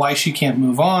doesn't know why she can't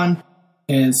move on.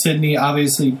 And Sydney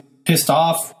obviously pissed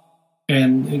off,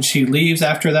 and she leaves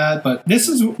after that. But this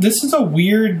is a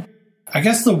weird. I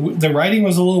guess the writing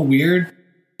was a little weird,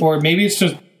 or maybe it's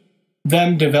just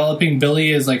them developing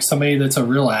Billy as like somebody that's a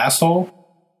real asshole.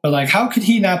 But like, how could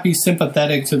he not be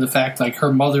sympathetic to the fact like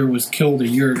her mother was killed a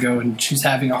year ago and she's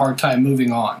having a hard time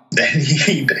moving on? And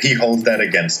he holds that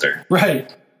against her,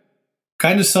 right?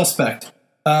 Kind of suspect.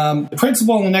 The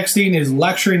principal in the next scene is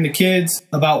lecturing the kids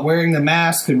about wearing the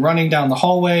mask and running down the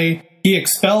hallway. He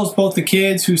expels both the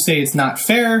kids who say it's not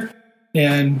fair,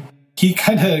 and he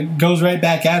kind of goes right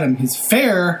back at him. His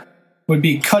fair would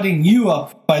be cutting you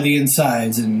up by the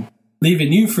insides and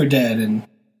leaving you for dead. And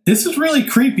this is really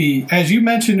creepy. As you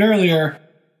mentioned earlier,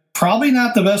 probably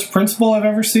not the best principal I've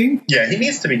ever seen. Yeah, he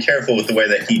needs to be careful with the way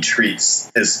that he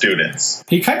treats his students.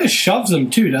 He kind of shoves them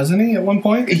too, doesn't he, at one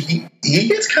point? He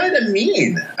gets kind of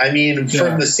mean. I mean,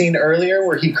 from the scene earlier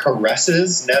where he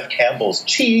caresses Nev Campbell's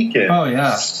cheek. And, oh,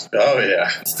 yeah.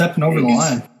 Stepping over the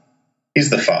line.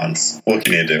 He's the Fonz. What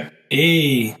can you do?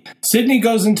 Hey. Sydney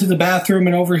goes into the bathroom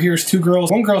and overhears two girls.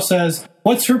 One girl says,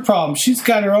 "What's her problem? She's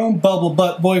got her own bubble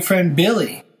butt boyfriend,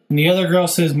 Billy." And the other girl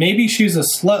says, "Maybe she's a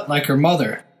slut like her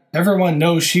mother. Everyone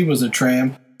knows she was a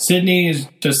tramp." Sydney is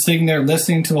just sitting there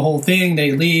listening to the whole thing.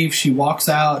 They leave. She walks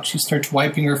out. She starts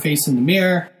wiping her face in the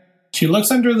mirror. She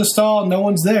looks under the stall. No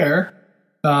one's there.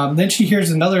 Then she hears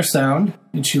another sound,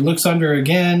 and she looks under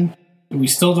again. And we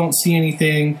still don't see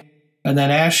anything. And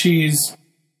then as she's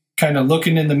kind of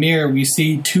looking in the mirror, we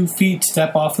see 2 feet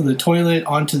step off of the toilet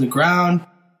onto the ground.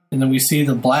 And then we see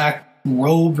the black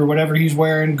robe or whatever he's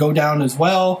wearing go down as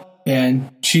well. And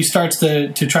she starts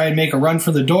to try and make a run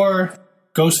for the door.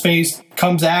 Ghostface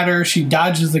comes at her. She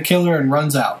dodges the killer and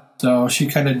runs out. So she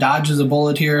kind of dodges a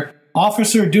bullet here.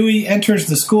 Officer Dewey enters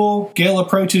the school. Gail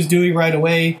approaches Dewey right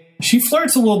away. She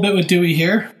flirts a little bit with Dewey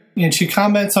here, and she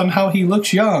comments on how he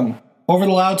looks young. Over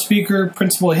the loudspeaker,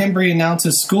 Principal Hembry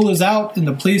announces school is out and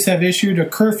the police have issued a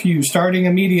curfew starting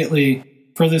immediately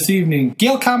for this evening.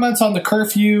 Gail comments on the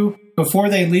curfew. Before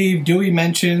they leave, Dewey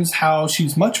mentions how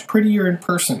she's much prettier in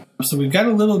person. So we've got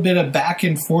a little bit of back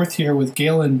and forth here with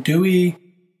Gail and Dewey.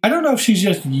 I don't know if she's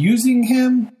just using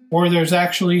him or there's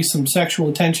actually some sexual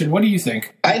attention. What do you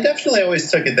think? I definitely always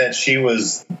took it that she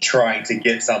was trying to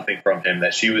get something from him,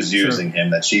 that she was using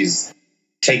him, that she's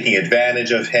taking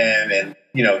advantage of him. And,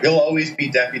 you know, he'll always be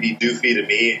Deputy Doofy to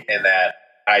me in that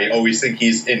I always think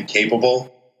he's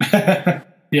incapable.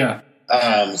 Yeah.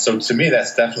 So to me,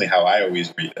 that's definitely how I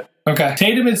always read it. Okay.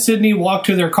 Tatum and Sydney walk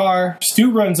to their car.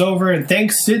 Stu runs over and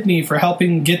thanks Sydney for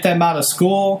helping get them out of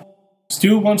school.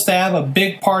 Stu wants to have a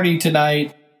big party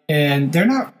tonight, and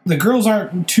the girls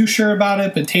aren't too sure about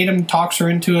it, but Tatum talks her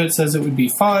into it, says it would be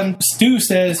fun. Stu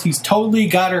says he's totally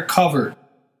got her covered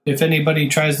if anybody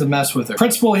tries to mess with her.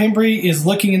 Principal Hembry is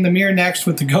looking in the mirror next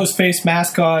with the Ghostface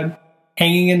mask on.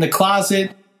 Hanging in the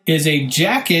closet is a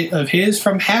jacket of his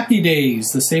from Happy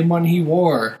Days, the same one he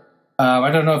wore.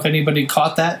 I don't know if anybody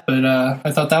caught that, but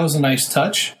I thought that was a nice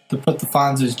touch to put the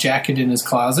Fonz's jacket in his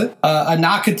closet. A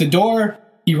knock at the door.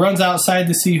 He runs outside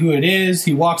to see who it is.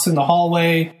 He walks in the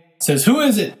hallway, says, "Who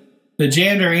is it?" The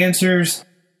janitor answers,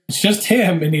 "It's just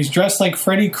him, and he's dressed like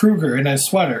Freddy Krueger in a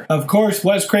sweater." Of course,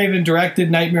 Wes Craven directed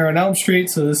Nightmare on Elm Street,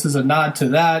 so this is a nod to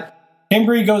that.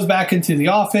 Hembry goes back into the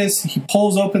office. He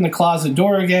pulls open the closet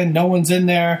door again. No one's in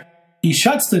there. He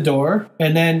shuts the door,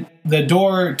 and then the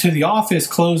door to the office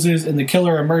closes, and the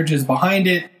killer emerges behind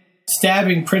it,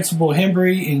 stabbing Principal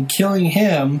Hembry and killing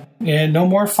him, and no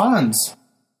more Fonz.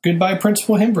 Goodbye,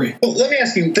 Principal Hembry. Well, let me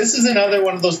ask you, this is another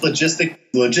one of those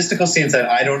logistical scenes that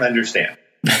I don't understand.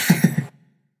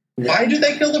 Why did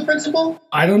they kill the principal?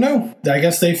 I don't know. I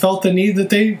guess they felt the need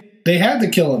that they had to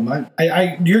kill him.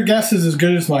 Your guess is as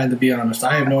good as mine, to be honest.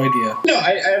 I have no idea. No,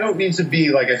 I don't mean to be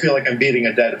like, I feel like I'm beating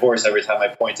a dead horse every time I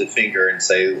point a finger and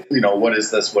say, you know, what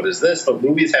is this? What is this? But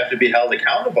movies have to be held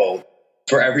accountable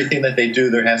for everything that they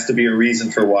do. There has to be a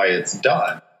reason for why it's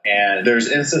done. And there's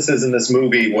instances in this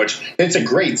movie, which it's a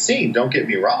great scene. Don't get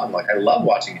me wrong. Like, I love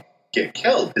watching him get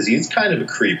killed because he's kind of a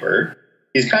creeper.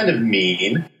 He's kind of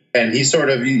mean. And he sort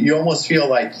of, you almost feel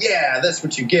like, yeah, that's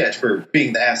what you get for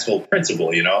being the asshole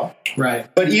principal, you know?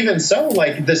 Right. But even so,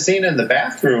 like the scene in the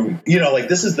bathroom, you know, like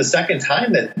this is the second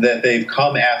time that they've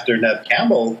come after Neve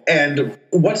Campbell. And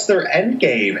what's their end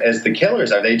game as the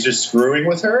killers? Are they just screwing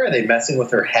with her? Are they messing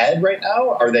with her head right now?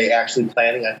 Are they actually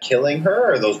planning on killing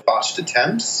her? Are those botched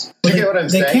attempts? Do you get what I'm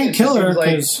saying? They can't kill her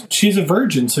because she's a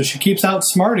virgin, so she keeps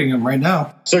outsmarting him right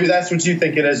now. So that's what you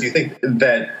think it is? You think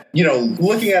that, you know,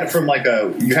 looking at it from like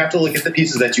you have to look at the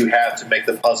pieces that you have to make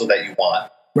the puzzle that you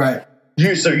want. Right.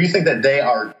 So you think that they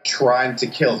are trying to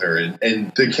kill her,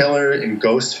 and the killer in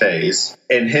Ghostface,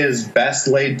 in his best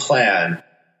laid plan,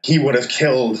 he would have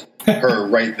killed her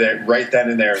right then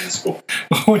and there in the school.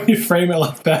 When you frame it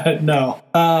like that, no.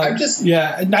 I'm just,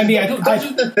 yeah. I mean, those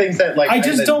are the things that like I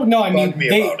just don't know. I mean,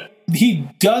 about it. He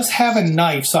does have a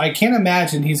knife, so I can't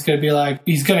imagine he's going to be like,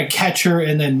 he's going to catch her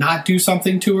and then not do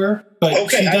something to her.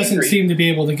 But she doesn't seem to be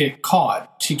able to get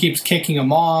caught. She keeps kicking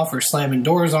him off or slamming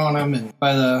doors on him,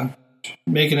 and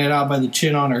making it out by the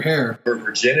chin on her hair. Her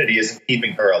virginity isn't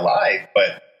keeping her alive,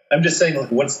 but I'm just saying, like,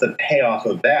 what's the payoff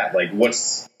of that? Like,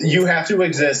 you have to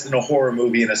exist in a horror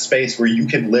movie in a space where you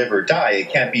can live or die. It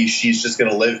can't be she's just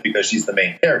going to live because she's the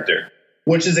main character.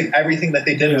 Which is everything that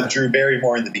they did with Drew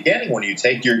Barrymore in the beginning. When you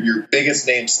take your biggest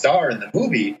name star in the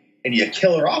movie and you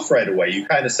kill her off right away, you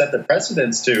kind of set the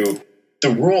precedence to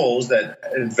the rules that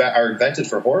are invented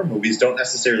for horror movies don't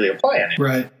necessarily apply anymore.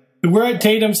 Right. We're at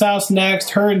Tatum's house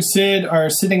next. Her and Sid are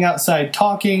sitting outside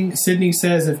talking. Sydney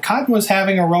says, if Cotton was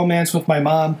having a romance with my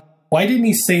mom, why didn't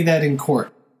he say that in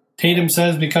court? Tatum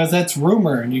says, because that's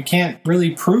rumor and you can't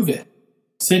really prove it.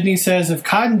 Sydney says, if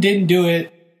Cotton didn't do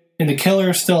it, and the killer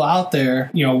is still out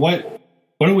there, you know, what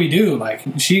do we do? Like,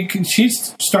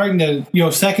 she's starting to, you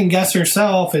know, second guess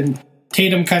herself, and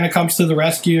Tatum kind of comes to the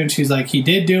rescue, and she's like, he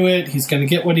did do it. He's going to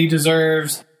get what he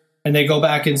deserves. And they go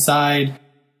back inside.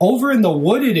 Over in the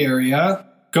wooded area,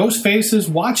 Ghostface is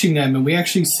watching them, and we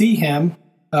actually see him,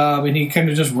 and he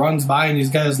kind of just runs by, and he's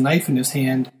got his knife in his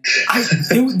hand.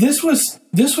 This was,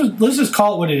 let's just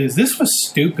call it what it is. This was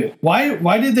stupid.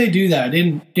 Why did they do that?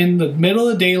 In the middle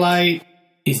of daylight,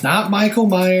 he's not Michael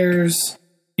Myers.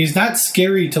 He's not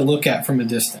scary to look at from a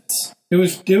distance.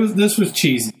 This was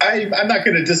cheesy. I'm not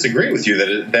going to disagree with you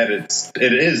that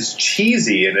it is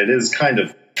cheesy and it is kind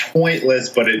of pointless,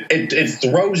 but it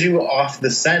throws you off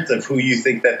the scent of who you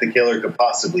think that the killer could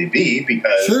possibly be,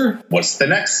 because what's the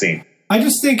next scene? I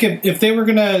just think if they were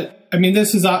going to, I mean,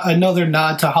 this is another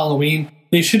nod to Halloween.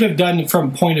 They should have done it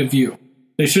from point of view.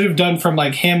 They should have done from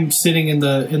like him sitting in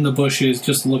the bushes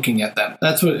just looking at them.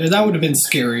 That would have been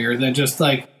scarier than just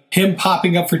like him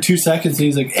popping up for 2 seconds and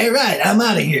he's like, hey, right, I'm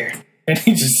out of here. And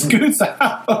he just scoots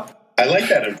out. I like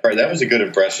that impression. That was a good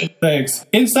impression. Thanks.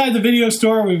 Inside the video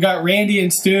store, we've got Randy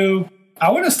and Stu. I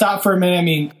want to stop for a minute. I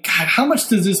mean, God, how much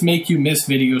does this make you miss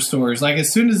video stores? Like,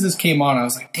 as soon as this came on, I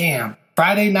was like, damn.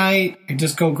 Friday night, I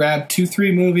just go grab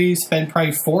 2-3 movies, spend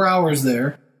probably 4 hours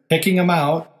there, picking them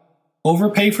out.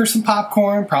 Overpay for some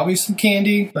popcorn, probably some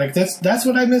candy. Like, that's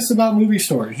what I miss about movie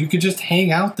stores. You could just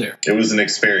hang out there. It was an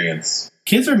experience.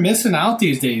 Kids are missing out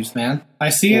these days, man. I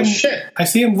see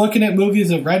him looking at movies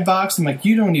at Redbox. I'm like,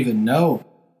 you don't even know.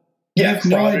 You have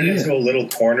no idea. Into a little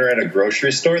corner at a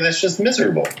grocery store. That's just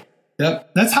miserable.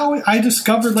 Yep. That's how I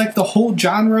discovered like the whole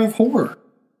genre of horror.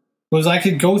 Was I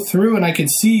could go through and I could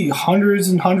see hundreds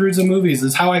and hundreds of movies.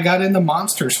 That's how I got into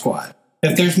Monster Squad.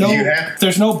 If there's no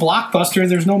Blockbuster,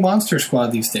 there's no Monster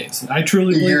Squad these days. I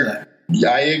truly believe that.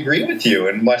 I agree with you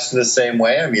in much the same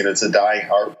way. I mean, it's a dying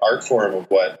art form of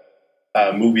what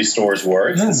movie stores were.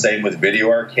 It's the same with video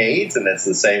arcades, and it's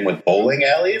the same with bowling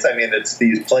alleys. I mean, it's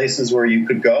these places where you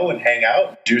could go and hang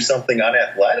out, do something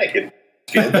unathletic, and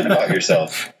feel good about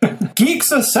yourself.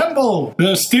 Geeks assemble!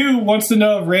 Stu wants to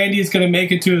know if Randy's going to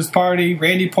make it to his party.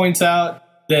 Randy points out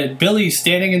that Billy's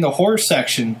standing in the horse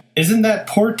section. Isn't that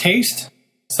poor taste?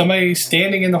 Somebody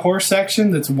standing in the horse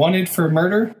section that's wanted for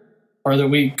murder? Or that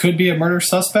we could be a murder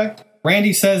suspect?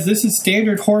 Randy says this is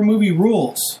standard horror movie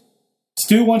rules.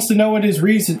 Stu wants to know what his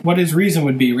reason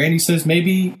would be. Randy says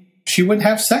maybe she wouldn't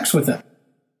have sex with him.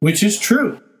 Which is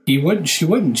true. She wouldn't.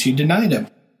 She denied him.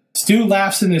 Stu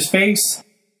laughs in his face,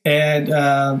 and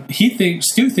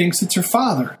Stu thinks it's her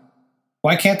father.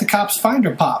 Why can't the cops find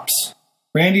her pops?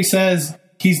 Randy says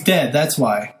he's dead, that's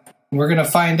why. We're going to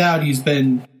find out he's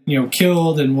been,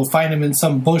 killed, and we'll find him in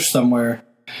some bush somewhere.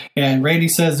 And Randy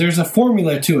says there's a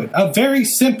formula to it. A very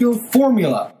simple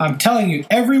formula. I'm telling you,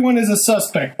 everyone is a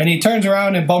suspect. And he turns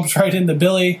around and bumps right into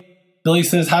Billy. Billy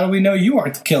says, how do we know you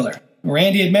aren't the killer?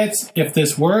 Randy admits if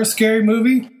this were a scary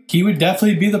movie, he would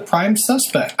definitely be the prime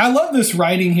suspect. I love this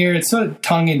writing here. It's sort of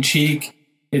tongue-in-cheek.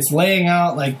 It's laying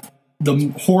out, like,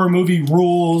 the horror movie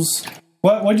rules.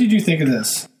 What did you think of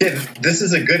this? This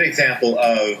is a good example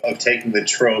of taking the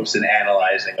tropes and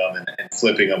analyzing them and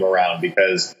flipping them around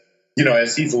because, you know,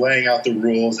 as he's laying out the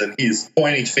rules and he's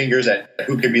pointing fingers at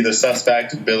who could be the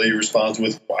suspect, Billy responds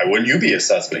with, "Why wouldn't you be a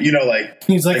suspect?" You know, like...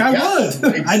 He's like, I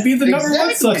would. I'd be the number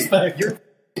one suspect.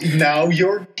 Now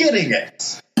you're getting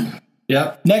it.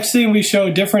 Yep. Next thing, we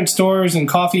show different stores and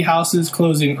coffee houses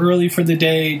closing early for the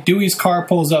day. Dewey's car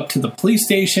pulls up to the police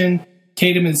station.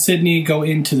 Tatum and Sydney go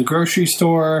into the grocery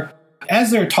store.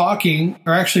 As they're talking,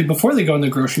 or actually before they go in the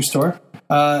grocery store,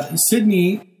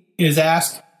 Sydney is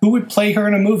asked who would play her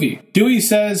in a movie. Dewey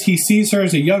says he sees her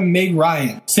as a young Meg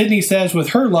Ryan. Sydney says with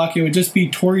her luck, it would just be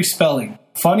Tori Spelling.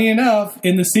 Funny enough,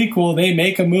 in the sequel, they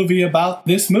make a movie about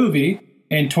this movie,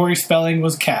 and Tori Spelling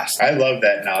was cast. I love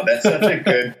that now. That's such a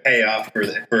good payoff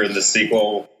for the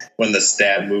sequel when the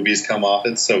Stab movies come off.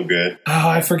 It's so good. Oh,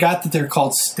 I forgot that they're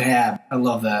called Stab. I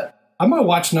love that. I'm going to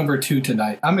watch number 2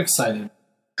 tonight. I'm excited.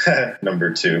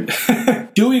 Number 2.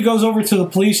 Dewey goes over to the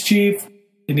police chief,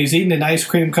 and he's eating an ice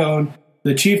cream cone.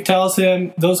 The chief tells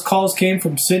him those calls came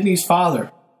from Sydney's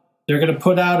father. They're going to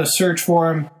put out a search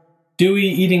for him. Dewey,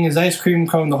 eating his ice cream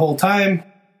cone the whole time,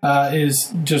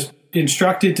 is just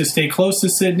instructed to stay close to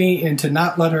Sydney and to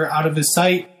not let her out of his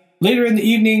sight. Later in the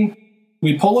evening,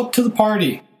 we pull up to the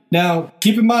party. Now,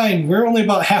 keep in mind, we're only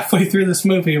about halfway through this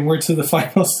movie, and we're to the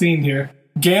final scene here.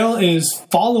 Gail is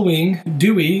following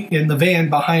Dewey in the van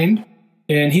behind,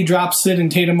 and he drops Sid and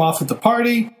Tatum off at the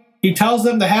party. He tells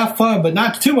them to have fun, but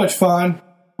not too much fun,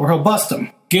 or he'll bust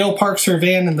them. Gail parks her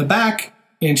van in the back,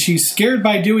 and she's scared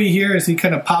by Dewey here as he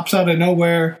kind of pops out of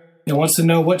nowhere and wants to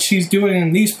know what she's doing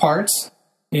in these parts.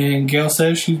 And Gail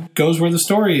says she goes where the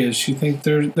story is. She thinks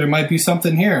there might be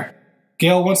something here.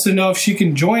 Gail wants to know if she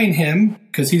can join him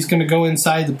because he's going to go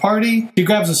inside the party. She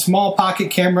grabs a small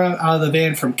pocket camera out of the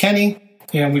van from Kenny.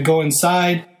 And we go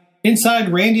inside. Inside,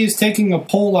 Randy is taking a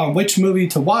poll on which movie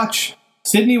to watch.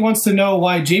 Sydney wants to know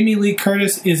why Jamie Lee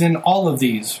Curtis is in all of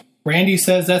these. Randy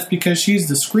says that's because she's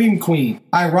the Scream Queen.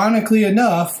 Ironically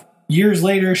enough, years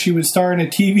later she would star in a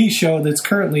TV show that's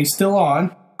currently still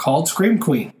on called Scream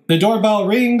Queen. The doorbell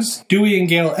rings. Dewey and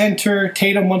Gail enter.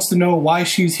 Tatum wants to know why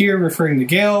she's here, referring to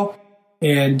Gail.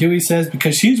 And Dewey says,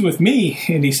 because she's with me.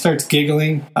 And he starts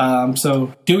giggling.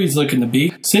 So Dewey's looking to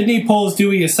be. Sydney pulls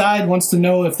Dewey aside, wants to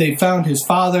know if they found his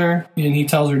father. And he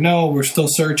tells her, no, we're still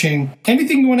searching.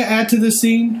 Anything you want to add to this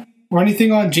scene? Or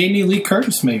anything on Jamie Lee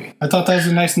Curtis, maybe? I thought that was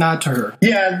a nice nod to her.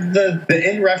 Yeah,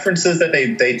 the in references that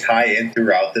they tie in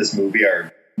throughout this movie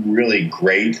are really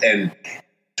great. And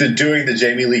doing the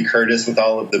Jamie Lee Curtis with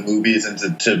all of the movies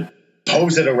and to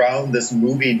pose it around this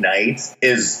movie night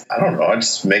is, I don't know, it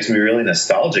just makes me really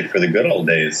nostalgic for the good old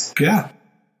days. Yeah,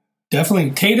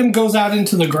 definitely. Tatum goes out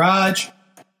into the garage.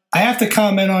 I have to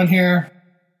comment on here,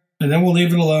 and then we'll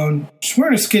leave it alone. She's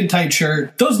wearing a skin-tight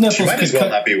shirt. Those nipples she might as well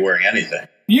not be wearing anything.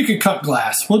 You could cut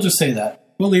glass. We'll just say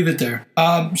that. We'll leave it there.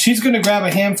 She's going to grab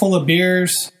a handful of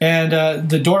beers, and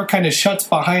the door kind of shuts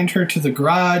behind her to the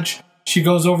garage. She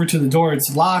goes over to the door.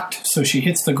 It's locked, so she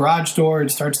hits the garage door. It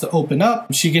starts to open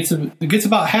up. She gets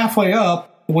about halfway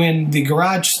up when the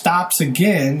garage stops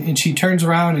again, and she turns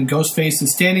around, and Ghostface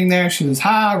is standing there. She says,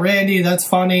 "Ha, Randy, that's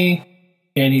funny."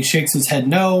 And he shakes his head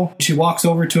no. She walks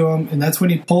over to him, and that's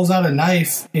when he pulls out a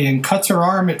knife and cuts her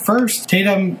arm at first.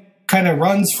 Tatum kind of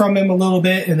runs from him a little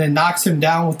bit and then knocks him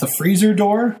down with the freezer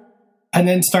door and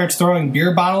then starts throwing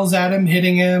beer bottles at him,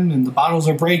 hitting him, and the bottles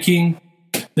are breaking.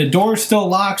 The door's still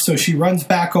locked, so she runs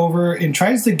back over and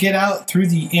tries to get out through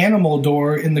the animal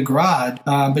door in the garage,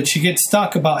 but she gets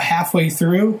stuck about halfway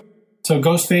through. So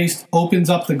Ghostface opens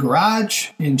up the garage,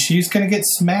 and she's going to get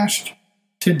smashed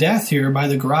to death here by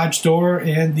the garage door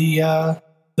and the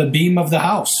beam of the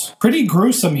house. Pretty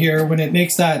gruesome here when it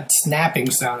makes that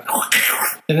snapping sound.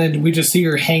 And then we just see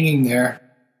her hanging there.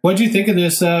 What do you think of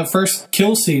this first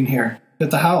kill scene here at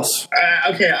the house?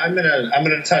 Okay, I'm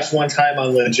gonna touch one time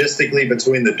on logistically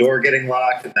between the door getting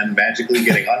locked and then magically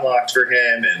getting unlocked for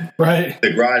him, and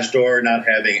the garage door not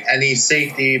having any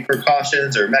safety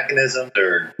precautions or mechanisms,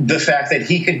 or the fact that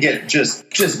he could get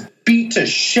just beat to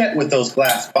shit with those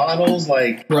glass bottles.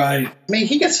 Like, I mean,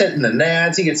 he gets hit in the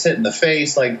nads, he gets hit in the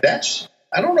face. Like, that's,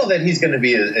 I don't know that he's going to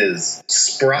be as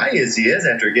spry as he is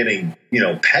after getting,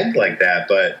 pegged like that.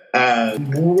 But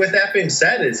with that being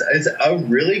said, it's a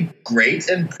really great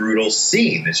and brutal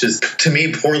scene. It's just, to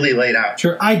me, poorly laid out.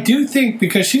 Sure. I do think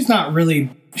because she's not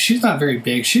very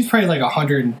big. She's probably like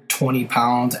 120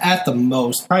 pounds at the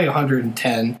most, probably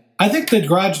 110. I think the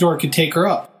garage door could take her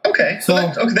up. Okay. So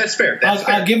that's fair.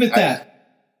 I'll give it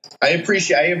that. I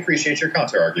appreciate your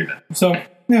counter argument. So,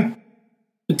 yeah.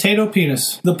 Potato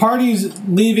penis. The party's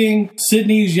leaving.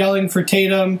 Sydney's yelling for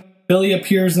Tatum. Billy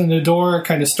appears in the door,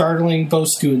 kind of startling both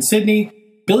Stu and Sydney.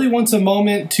 Billy wants a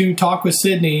moment to talk with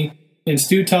Sydney, and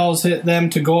Stu tells them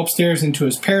to go upstairs into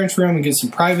his parents' room and get some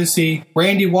privacy.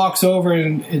 Randy walks over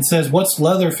and says, "What's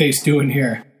Leatherface doing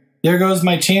here?" There goes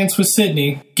my chance with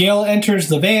Sydney. Gail enters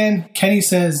the van. Kenny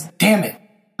says, "Damn it,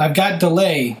 I've got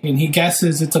delay," and he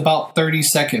guesses it's about 30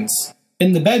 seconds.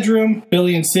 In the bedroom,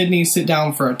 Billy and Sydney sit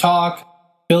down for a talk.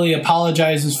 Billy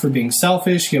apologizes for being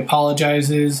selfish. He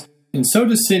apologizes, and so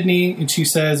does Sydney, and she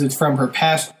says it's from her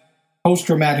past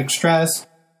post-traumatic stress.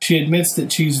 She admits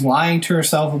that she's lying to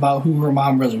herself about who her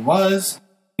mom really was,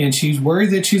 and she's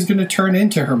worried that she's going to turn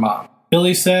into her mom.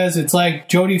 Billy says it's like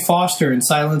Jodie Foster in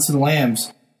Silence of the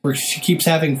Lambs, where she keeps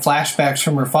having flashbacks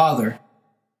from her father.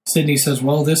 Sydney says,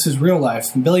 well, this is real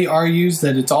life. And Billy argues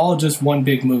that it's all just one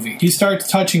big movie. He starts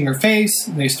touching her face,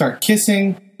 and they start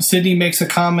kissing. Sydney makes a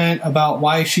comment about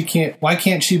why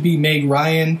can't she be Meg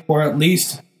Ryan, or at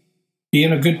least be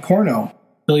in a good porno.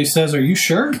 Billy says, are you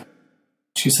sure?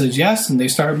 She says yes, and they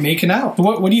start making out.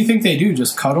 What do you think they do?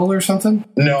 Just cuddle or something?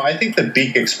 No, I think the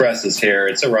Beak Express is here.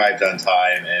 It's arrived on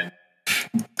time, and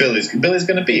Billy's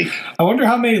going to beak. I wonder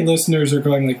how many listeners are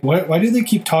going like, why do they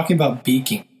keep talking about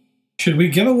beaking? Should we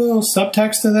give a little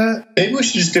subtext to that? Maybe we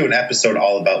should just do an episode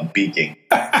all about beaking.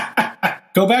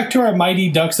 Go back to our Mighty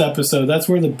Ducks episode. That's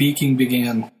where the beaking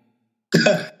began.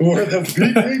 Where the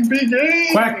beaking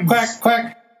began. Quack, quack,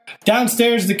 quack.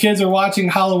 Downstairs, the kids are watching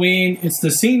Halloween. It's the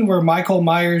scene where Michael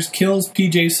Myers kills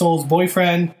PJ Soul's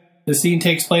boyfriend. The scene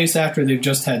takes place after they've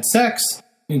just had sex,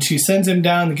 and she sends him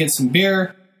down to get some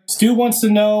beer. Stu wants to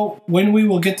know when we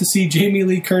will get to see Jamie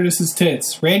Lee Curtis's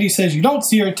tits. Randy says you don't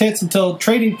see her tits until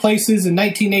Trading Places in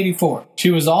 1984. She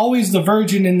was always the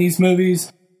virgin in these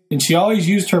movies, and she always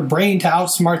used her brain to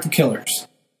outsmart the killers.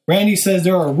 Randy says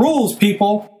there are rules,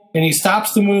 people, and he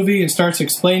stops the movie and starts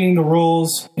explaining the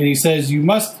rules, and he says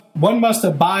one must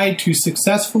abide to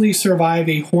successfully survive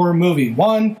a horror movie.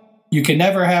 1, you can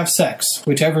never have sex,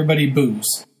 which everybody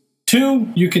boos.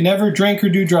 2, you can never drink or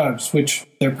do drugs, which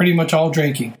they're pretty much all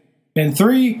drinking. And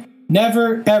 3,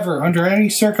 never, ever, under any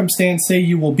circumstance, say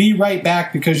you will be right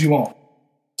back because you won't.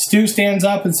 Stu stands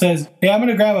up and says, hey, I'm going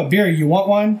to grab a beer. You want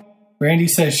one? Randy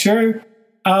says, sure.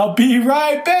 I'll be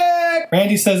right back.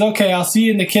 Randy says, okay, I'll see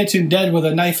you in the kitchen dead with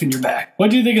a knife in your back. What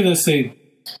do you think of this scene?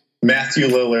 Matthew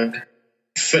Lillard,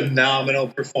 phenomenal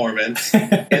performance.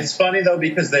 It's funny, though,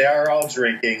 because they are all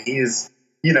drinking.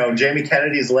 Jamie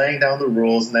Kennedy's laying down the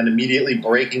rules and then immediately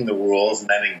breaking the rules and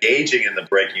then engaging in the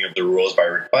breaking of the rules by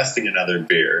requesting another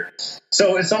beer.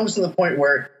 So it's almost to the point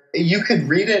where you could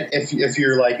read it if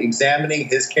you're like examining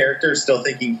his character, still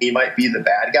thinking he might be the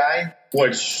bad guy,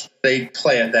 which they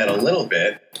play at that a little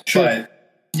bit. Sure. But,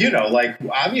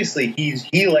 obviously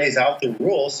he lays out the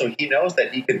rules, so he knows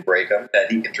that he can break them,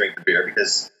 that he can drink the beer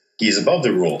because he's above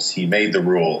the rules. He made the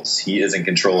rules. He is in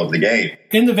control of the game.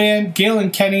 In the van, Gail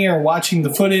and Kenny are watching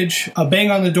the footage. A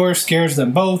bang on the door scares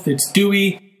them both. It's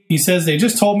Dewey. He says, they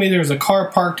just told me there's a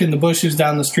car parked in the bushes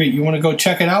down the street. You want to go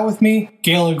check it out with me?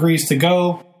 Gail agrees to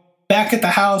go. Back at the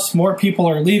house, more people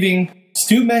are leaving.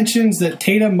 Stu mentions that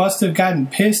Tatum must have gotten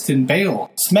pissed and bailed.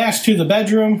 Smash to the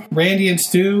bedroom. Randy and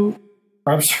Stu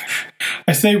are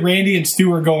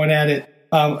going at it.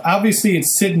 Obviously,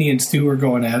 it's Sydney and Stu are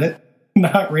going at it.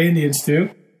 Not Randy and Stu.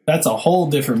 That's a whole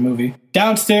different movie.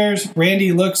 Downstairs,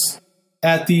 Randy looks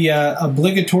at the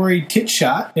obligatory tit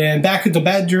shot. And back at the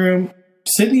bedroom,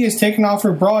 Sydney is taking off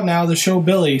her bra now to show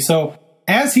Billy. So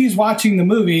as he's watching the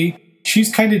movie,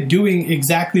 she's kind of doing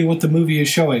exactly what the movie is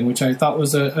showing, which I thought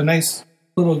was a nice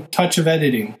little touch of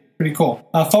editing. Pretty cool.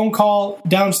 A phone call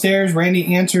downstairs.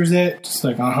 Randy answers it. Just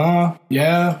like,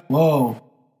 yeah, whoa.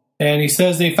 And he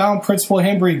says they found Principal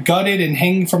Hembry gutted and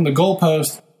hanging from the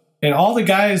goalpost. And all the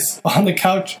guys on the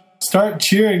couch start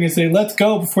cheering and say, let's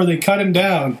go, before they cut him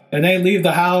down. And they leave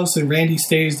the house, and Randy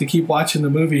stays to keep watching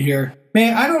the movie here.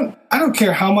 Man, I don't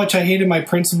care how much I hated my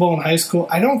principal in high school.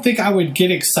 I don't think I would get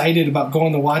excited about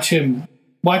going to watch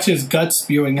his guts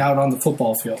spewing out on the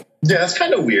football field. Yeah, that's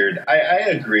kind of weird. I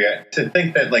agree. To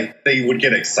think that they would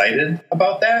get excited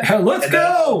about that. Let's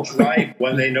go! Right,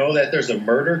 when they know that there's a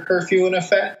murder curfew in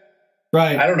effect.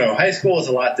 Right. I don't know. High school is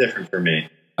a lot different for me.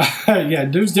 Yeah,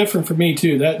 it was different for me,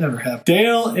 too. That never happened.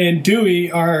 Dale and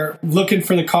Dewey are looking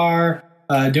for the car.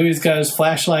 Dewey's got his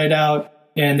flashlight out,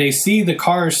 and they see the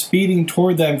car speeding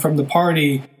toward them from the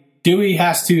party. Dewey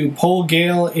has to pull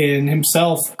Gail and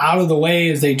himself out of the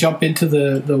way as they jump into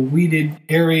the weeded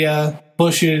area,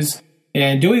 bushes.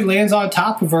 And Dewey lands on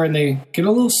top of her, and they get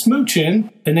a little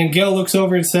smooching. And then Gail looks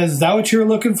over and says, is that what you were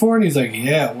looking for? And he's like,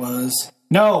 yeah, it was.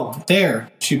 No,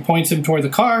 there. She points him toward the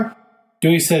car.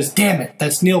 Dewey says, damn it,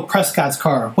 that's Neil Prescott's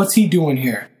car. What's he doing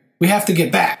here? We have to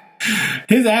get back.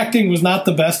 His acting was not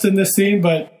the best in this scene,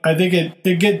 but I think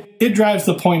it drives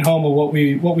the point home of what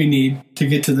we need to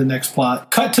get to the next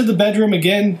plot. Cut to the bedroom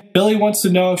again. Billy wants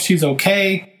to know if she's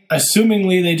okay.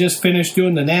 Assumingly, they just finished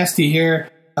doing the nasty here.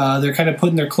 They're kind of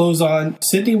putting their clothes on.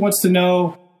 Sidney wants to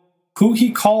know who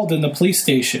he called in the police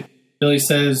station. Billy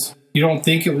says,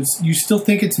 you still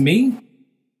think it's me?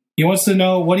 He wants to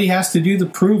know what he has to do to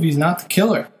prove he's not the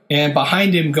killer. And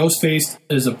behind him, Ghostface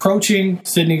is approaching.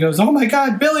 Sidney goes, oh my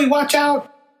God, Billy, watch out.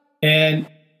 And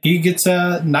he gets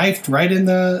knifed right in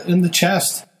the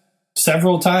chest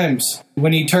several times.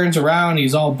 When he turns around,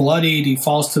 he's all bloodied. He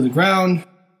falls to the ground.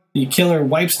 The killer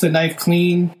wipes the knife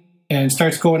clean and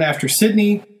starts going after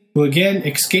Sidney, who again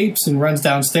escapes and runs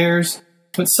downstairs.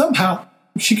 But somehow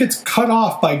she gets cut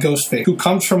off by Ghostface, who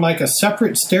comes from like a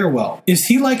separate stairwell. Is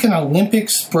he like an Olympic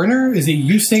sprinter? Is he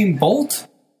Usain Bolt?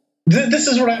 This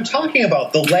is what I'm talking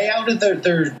about. The layout of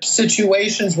their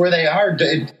situations where they are,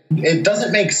 it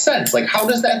doesn't make sense. Like, how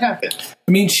does that happen?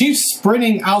 I mean, she's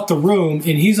sprinting out the room,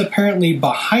 and he's apparently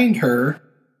behind her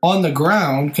on the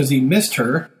ground because he missed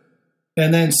her.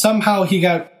 And then somehow he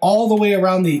got all the way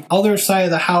around the other side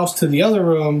of the house to the other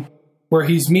room where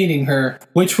he's meeting her,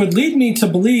 which would lead me to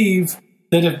believe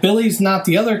that if Billy's not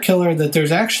the other killer, that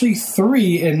there's actually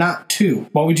 3 and not 2.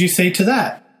 What would you say to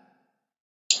that?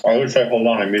 I would say, hold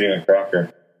on, I'm eating a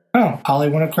cracker. Oh, Polly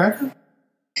want a cracker?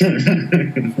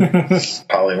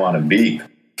 Polly want a beep.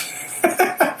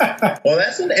 Well,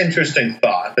 that's an interesting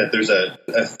thought, that there's a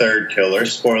third killer.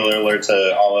 Spoiler alert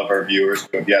to all of our viewers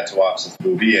who have yet to watch this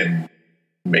movie and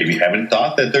maybe haven't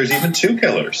thought that there's even 2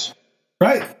 killers.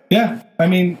 Right, yeah. I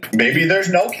mean, maybe there's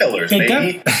no killers.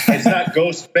 Maybe it's not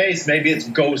Ghost Face. Maybe it's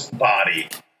Ghost Body.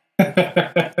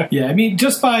 Yeah, I mean,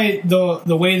 just by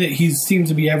the way that he seems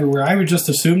to be everywhere, I would just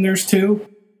assume there's 2.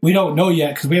 We don't know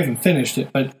yet because we haven't finished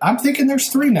it, but I'm thinking there's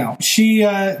 3 now. She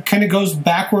kind of goes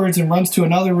backwards and runs to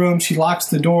another room. She locks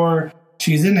the door.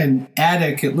 She's in an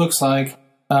attic, it looks like.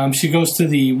 She goes to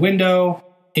the window,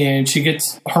 and she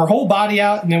gets her whole body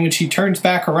out, and then when she turns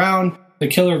back around, the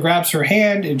killer grabs her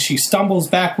hand, and she stumbles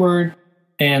backward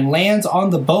and lands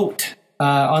on the boat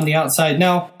on the outside.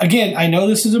 Now, again, I know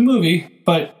this is a movie,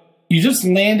 but you just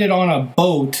landed on a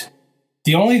boat.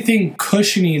 The only thing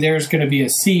cushiony there is going to be a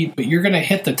seat, but you're going to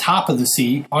hit the top of the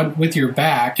seat with your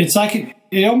back. It's like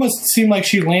it almost seemed like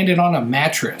she landed on a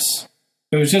mattress.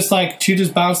 It was just like she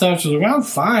just bounced out. She was like, well,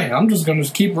 fine. I'm just going to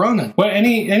keep running. What,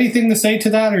 anything to say to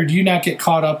that, or do you not get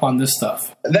caught up on this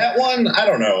stuff? That one, I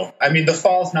don't know. I mean, the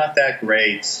fall's not that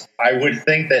great. I would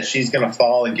think that she's going to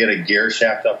fall and get a gear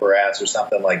shaft up her ass or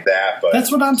something like that. But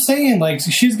that's what I'm saying. Like,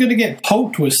 she's going to get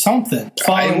poked with something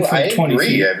falling from 20 agree.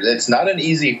 feet. It's not an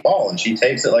easy fall, and she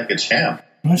takes it like a champ.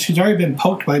 Well, she's already been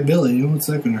poked by Billy. What's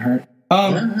that going to hurt?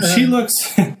 She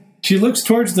looks... She looks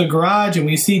towards the garage, and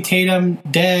we see Tatum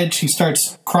dead. She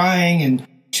starts crying, and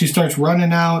she starts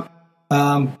running out.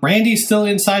 Randy's still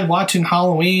inside watching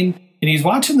Halloween, and he's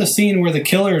watching the scene where the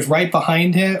killer is right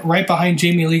behind him, right behind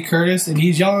Jamie Lee Curtis, and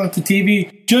he's yelling at the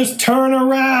TV, just turn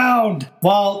around!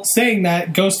 While saying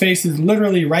that, Ghostface is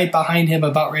literally right behind him,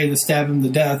 about ready to stab him to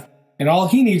death, and all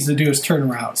he needs to do is turn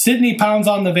around. Sidney pounds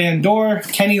on the van door.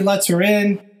 Kenny lets her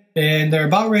in, and they're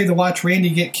about ready to watch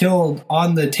Randy get killed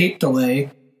on the tape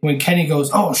delay, when Kenny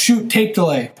goes, oh, shoot, tape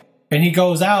delay. And he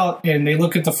goes out, and they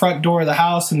look at the front door of the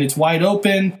house, and it's wide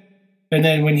open. And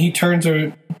then when he turns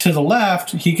to the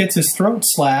left, he gets his throat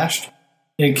slashed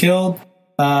and killed.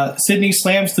 Sidney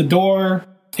slams the door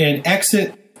and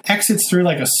exits through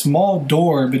like a small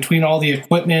door between all the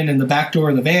equipment and the back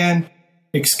door of the van,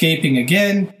 escaping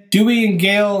again. Dewey and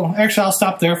Gale, actually, I'll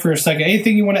stop there for a second.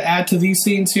 Anything you want to add to these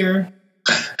scenes here?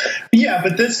 Yeah,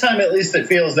 but this time at least it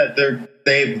feels that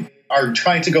they are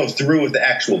trying to go through with the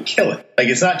actual killing. Like,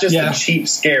 it's not just a cheap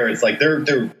scare. It's like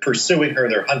they're pursuing her,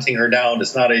 they're hunting her down.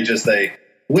 It's not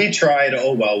we tried,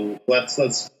 oh well,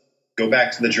 let's go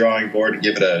back to the drawing board and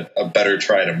give it a better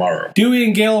try tomorrow. Dewey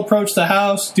and Gale approach the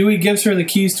house. Dewey gives her the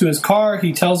keys to his car.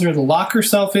 He tells her to lock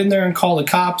herself in there and call the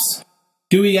cops.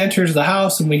 Dewey enters the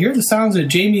house, and we hear the sounds of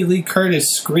Jamie Lee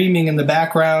Curtis screaming in the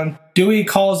background. Dewey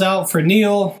calls out for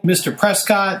Neil, Mr.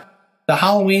 Prescott. The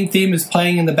Halloween theme is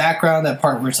playing in the background, that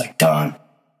part where it's like, dun,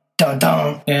 dun,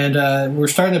 dun. And we're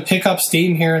starting to pick up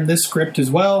steam here in this script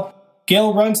as well.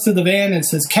 Gale runs to the van and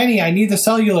says, Kenny, I need the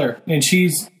cellular. And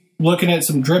she's looking at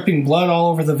some dripping blood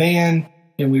all over the van,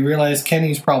 and we realize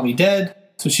Kenny's probably dead.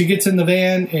 So she gets in the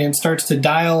van and starts to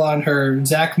dial on her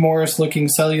Zach Morris-looking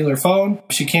cellular phone.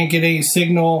 She can't get any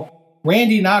signal.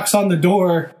 Randy knocks on the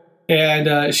door,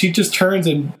 and she just turns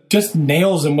and just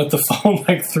nails him with the phone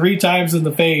like 3 times in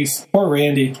the face. Poor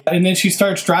Randy. And then she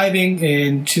starts driving,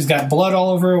 and she's got blood all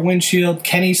over her windshield.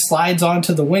 Kenny slides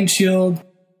onto the windshield,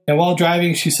 and while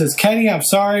driving, she says, "Kenny, I'm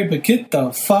sorry, but get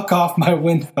the fuck off my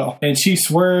window." And she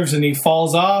swerves, and he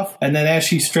falls off. And then as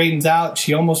she straightens out,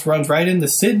 she almost runs right into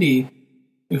Sydney,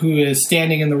 who is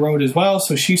standing in the road as well.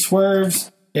 So she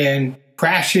swerves and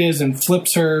crashes and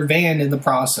flips her van in the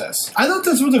process. I thought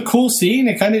this was a cool scene.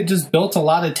 It kind of just built a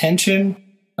lot of tension.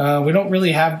 We don't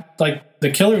really have, like, the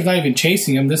killer's not even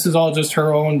chasing him. This is all just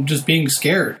her own just being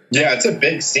scared. Yeah, it's a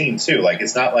big scene, too. Like,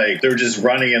 it's not like they're just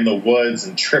running in the woods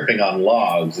and tripping on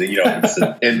logs. You know,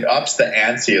 it ups the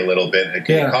ante a little bit.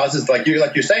 It causes, like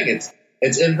you're saying,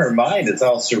 it's in her mind. It's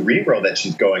all cerebral that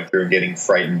she's going through and getting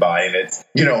frightened by. And it's,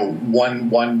 you know,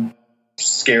 one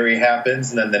scary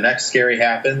happens, and then the next scary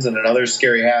happens, and another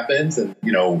scary happens, and,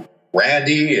 you know,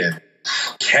 Randy and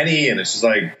Kenny, and it's just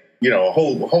like, you know, a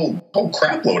whole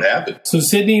crap load happens. So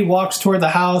Sydney walks toward the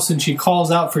house, and she calls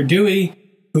out for Dewey,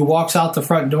 who walks out the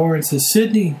front door and says,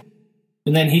 "Sydney."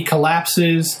 And then he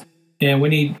collapses, and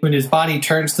when his body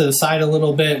turns to the side a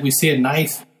little bit, we see a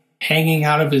knife hanging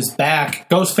out of his back.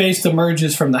 Ghostface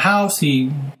emerges from the house.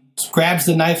 He grabs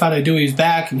the knife out of Dewey's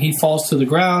back, and he falls to the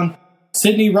ground.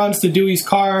 Sydney runs to Dewey's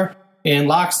car and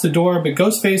locks the door, but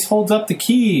Ghostface holds up the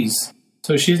keys,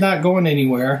 so she's not going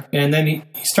anywhere. And then he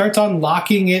starts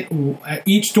unlocking it at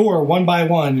each door one by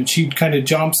one, and she kind of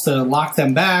jumps to lock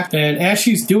them back. And as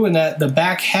she's doing that, the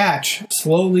back hatch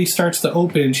slowly starts to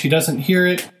open. She doesn't hear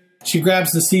it. She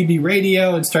grabs the CB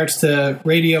radio and starts to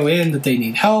radio in that they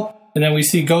need help. And then we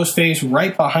see Ghostface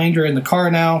right behind her in the car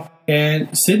now. And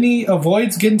Sydney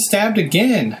avoids getting stabbed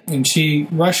again, and she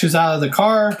rushes out of the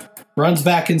car, runs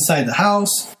back inside the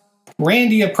house.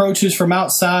 Randy approaches from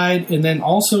outside, and then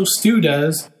also Stu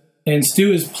does. And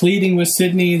Stu is pleading with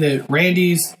Sydney that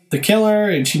Randy's the killer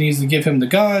and she needs to give him the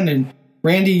gun. And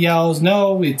Randy yells,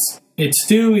 "No, it's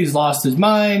Stu. He's lost his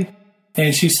mind."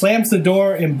 And she slams the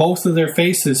door in both of their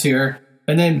faces here.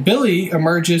 And then Billy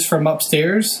emerges from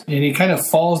upstairs, and he kind of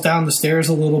falls down the stairs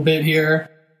a little bit here.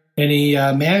 And he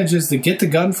manages to get the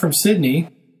gun from Sydney,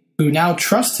 who now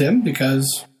trusts him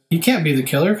because he can't be the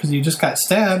killer because he just got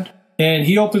stabbed. And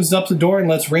he opens up the door and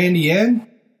lets Randy in.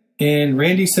 And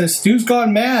Randy says, "Stu's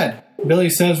gone mad." Billy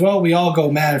says, "Well, we all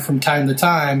go mad from time to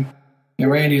time."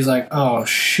 And Randy's like, "Oh,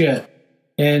 shit."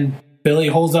 And Billy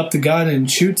holds up the gun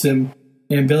and shoots him.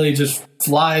 And Billy just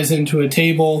flies into a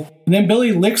table. And then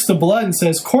Billy licks the blood and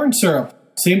says, "Corn syrup."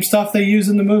 Same stuff they use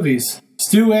in the movies.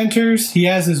 Stu enters. He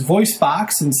has his voice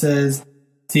box and says,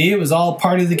 "See, it was all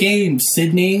part of the game,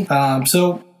 Sydney."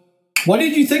 So what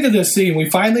did you think of this scene? We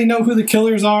finally know who the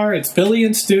killers are. It's Billy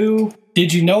and Stu.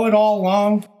 Did you know it all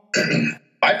along?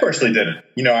 I personally didn't.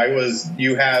 You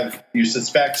know, you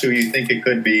suspect who you think it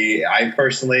could be. I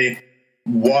personally,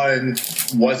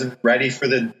 wasn't ready for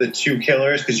the 2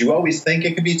 killers, because you always think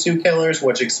it could be 2 killers,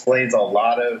 which explains a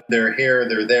lot of they're here,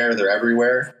 they're there, they're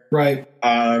everywhere. Right.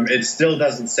 It still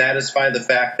doesn't satisfy the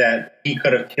fact that he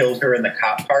could have killed her in the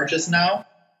cop car just now.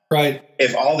 Right.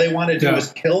 If all they want to do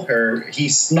is kill her, he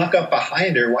snuck up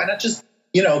behind her. Why not just,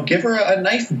 you know, give her a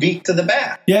knife beat to the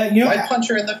back? Yeah, you know, why punch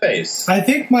her in the face? I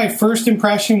think my first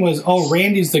impression was, oh,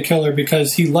 Randy's the killer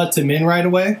because he lets him in right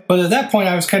away. But at that point,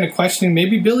 I was kind of questioning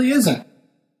maybe Billy isn't.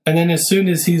 And then as soon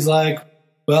as he's like,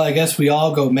 "Well, I guess we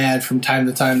all go mad from time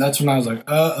to time," that's when I was like,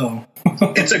 uh-oh.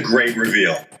 It's a great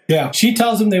reveal. Yeah. She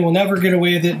tells him they will never get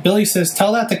away with it. Billy says,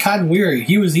 "Tell that to Cotton Weary.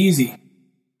 He was easy."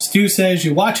 Stu says,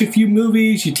 "You watch a few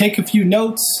movies, you take a few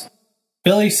notes."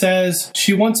 Billy says,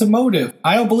 "She wants a motive."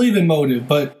 I don't believe in motive,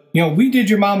 but, you know, we did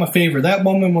your mom a favor. That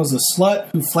woman was a slut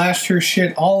who flashed her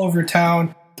shit all over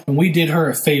town, and we did her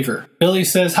a favor. Billy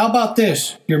says, "How about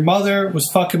this? Your mother was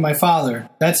fucking my father.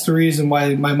 That's the reason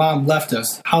why my mom left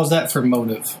us. How's that for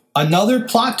motive?" Another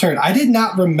plot turn. I did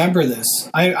not remember this.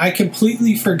 I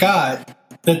completely forgot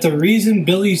that the reason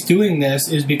Billy's doing this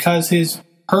is because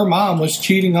her mom was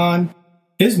cheating on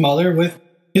his mother with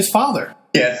his father.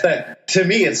 Yeah, to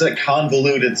me, it's a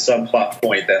convoluted subplot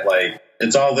point that, like,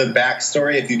 it's all the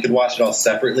backstory. If you could watch it all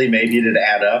separately, maybe it'd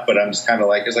add up. But I'm just kind of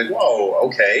like, it's like, whoa,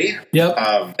 okay. Yep.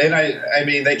 And I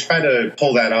mean, they try to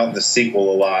pull that out in the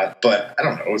sequel a lot, but I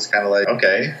don't know. It's kind of like,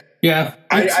 okay. Yeah.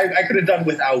 I could have done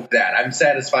without that. I'm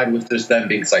satisfied with just them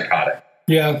being psychotic.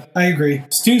 Yeah, I agree.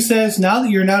 Stu says, "Now that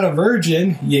you're not a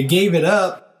virgin, you gave it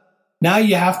up. Now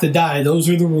you have to die. Those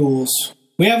are the rules.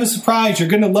 We have a surprise. You're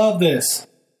going to love this."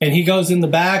 And he goes in the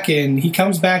back, and he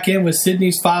comes back in with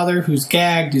Sydney's father, who's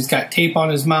gagged. He's got tape on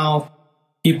his mouth.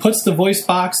 He puts the voice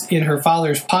box in her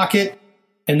father's pocket,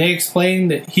 and they explain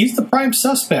that he's the prime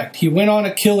suspect. He went on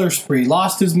a killer spree,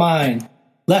 lost his mind.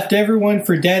 Left everyone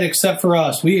for dead except for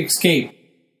us. We escaped.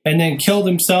 And then killed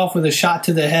himself with a shot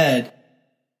to the head.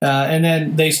 And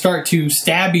then they start to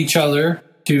stab each other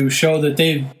to show that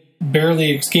they've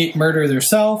barely escaped murder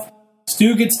themselves.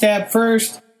 Stu gets stabbed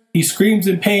first. He screams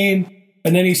in pain.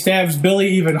 And then he stabs Billy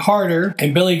even harder.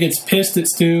 And Billy gets pissed at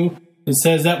Stu and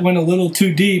says that went a little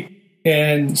too deep.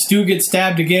 And Stu gets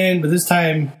stabbed again, but this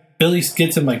time Billy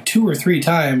gets him like 2 or 3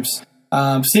 times.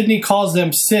 Sidney calls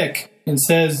them sick and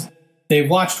says they've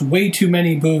watched way too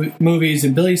many movies,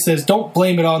 and Billy says, don't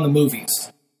blame it on the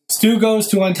movies. Stu goes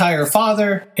to untie her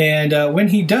father, and when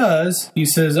he does, he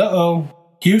says, uh-oh,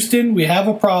 Houston, we have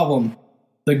a problem.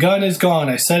 The gun is gone.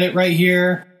 I said it right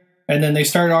here. And then they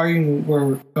start arguing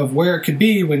where it could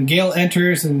be when Gail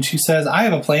enters, and she says, I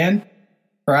have a plan,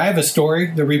 or I have a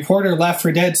story. The reporter left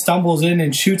for dead stumbles in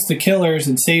and shoots the killers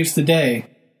and saves the day.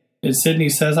 And Sidney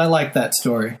says, I like that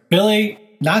story. Billy,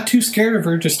 not too scared of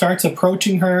her, just starts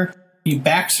approaching her. He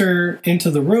backs her into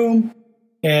the room,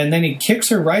 and then he kicks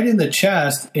her right in the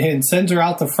chest and sends her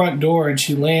out the front door, and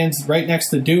she lands right next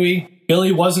to Dewey.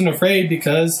 Billy wasn't afraid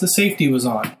because the safety was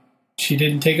on. She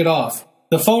didn't take it off.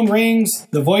 The phone rings.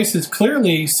 The voice is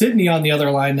clearly Sidney on the other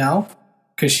line now,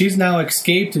 because she's now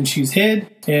escaped and she's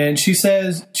hid. And she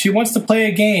says she wants to play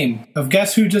a game of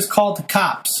guess who just called the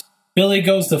cops. Billy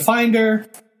goes to find her.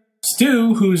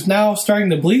 Stu, who's now starting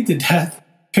to bleed to death,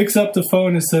 picks up the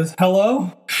phone and says,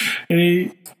 hello?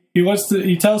 And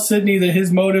he tells Sidney that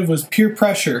his motive was peer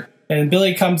pressure. And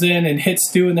Billy comes in and hits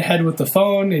Stu in the head with the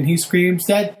phone, and he screams,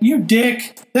 "That, you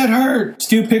dick! That hurt!"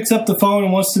 Stu picks up the phone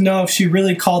and wants to know if she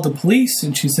really called the police,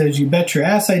 and she says, "You bet your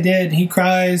ass I did." And he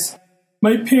cries,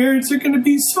 "My parents are going to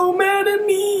be so mad at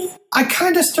me." I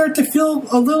kind of start to feel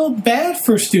a little bad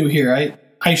for Stu here.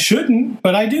 I shouldn't,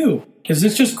 but I do. Is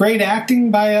this just great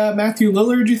acting by Matthew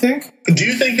Lillard, do you think? Do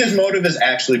you think his motive is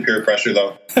actually peer pressure,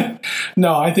 though?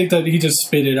 No, I think that he just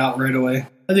spit it out right away.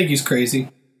 I think he's crazy.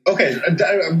 Okay,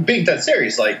 I'm being that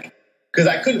serious, because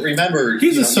I couldn't remember,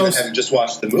 even having just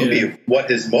watched the movie, what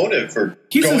his motive for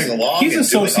going along. He's a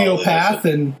sociopath,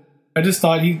 and I just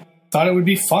thought he thought it would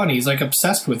be fun. He's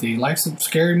obsessed with it. He likes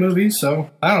scary movies, so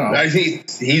I don't know.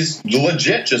 He's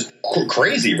legit just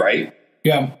crazy, right?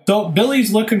 Yeah. So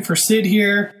Billy's looking for Sid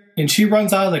here, and she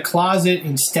runs out of the closet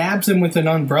and stabs him with an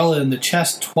umbrella in the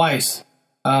chest twice.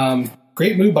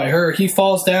 Great move by her. He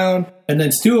falls down, and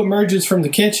then Stu emerges from the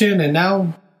kitchen, and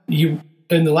now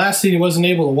in the last scene he wasn't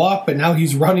able to walk, but now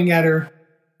he's running at her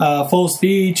full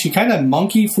speed. She kind of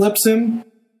monkey flips him,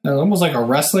 almost like a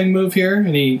wrestling move here,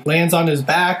 and he lands on his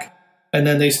back, and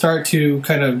then they start to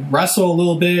kind of wrestle a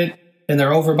little bit, and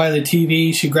they're over by the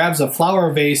TV. She grabs a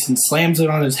flower vase and slams it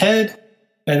on his head,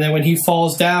 and then when he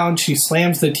falls down, she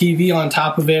slams the TV on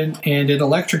top of it, and it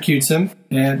electrocutes him.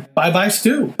 And bye-bye,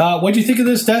 Stu. What do you think of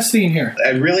this death scene here? I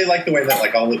really like the way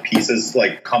that all the pieces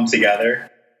come together,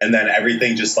 and then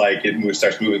everything just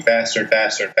starts moving faster and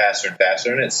faster and faster and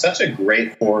faster. And it's such a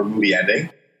great horror movie ending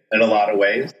in a lot of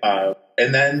ways.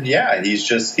 And then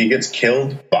he gets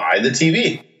killed by the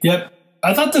TV. Yep.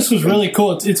 I thought this was really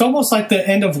cool. It's almost like the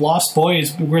end of Lost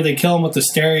Boys where they kill him with the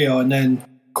stereo, and then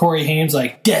Corey Haim's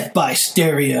death by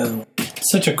stereo.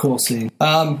 Such a cool scene.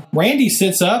 Randy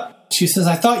sits up. She says,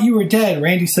 "I thought you were dead."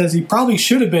 Randy says he probably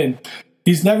should have been.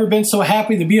 He's never been so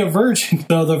happy to be a virgin,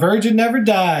 though the virgin never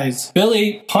dies.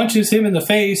 Billy punches him in the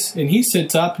face, and he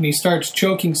sits up and he starts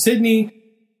choking Sidney,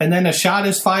 and then a shot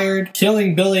is fired,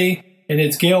 killing Billy, and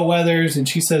it's Gail Weathers, and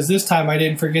she says, "This time I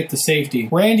didn't forget the safety."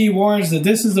 Randy warns that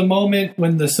this is the moment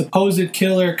when the supposed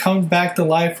killer comes back to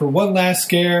life for one last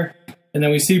scare, and then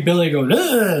we see Billy go,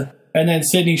 "Ugh!" And then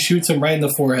Sidney shoots him right in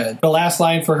the forehead. The last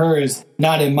line for her is,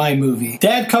 "Not in my movie."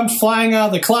 Dad comes flying out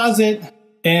of the closet,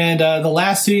 and the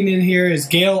last scene in here is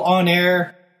Gail on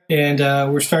air, and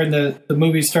the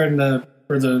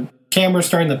camera's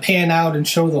starting to pan out and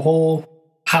show the whole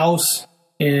house,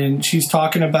 and she's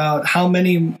talking about how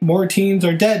many more teens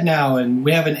are dead now, and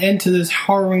we have an end to this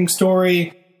harrowing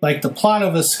story, like the plot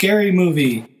of a scary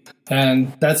movie.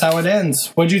 And that's how it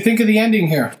ends. What do you think of the ending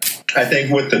here? I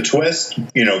think with the twist,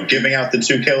 giving out the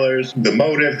two killers, the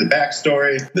motive, the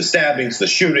backstory, the stabbings, the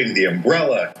shooting, the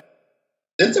umbrella,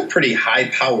 it's a pretty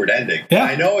high-powered ending. Yeah.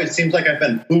 I know it seems like I've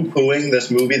been poo-pooing this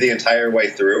movie the entire way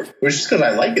through, which is because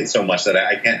I like it so much that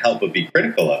I can't help but be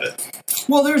critical of it.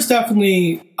 Well, there's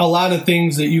definitely a lot of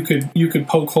things that you could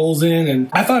poke holes in, and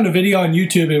I found a video on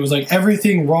YouTube. It was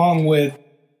everything wrong with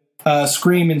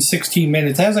Scream in 16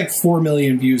 minutes. It has 4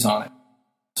 million views on it.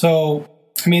 So,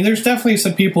 there's definitely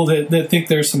some people that think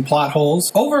there's some plot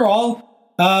holes.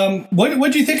 Overall,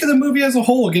 What do you think of the movie as a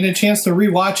whole? Getting a chance to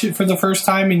rewatch it for the first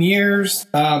time in years.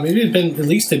 It had been at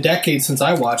least a decade since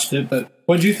I watched it, but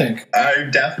what did you think? I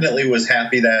definitely was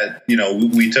happy that,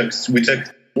 we took.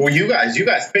 Well, you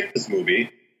guys picked this movie.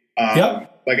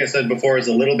 Yep. Like I said before, I was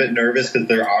a little bit nervous because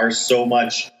there are so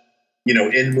much,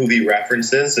 in movie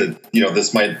references. And,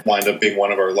 this might wind up being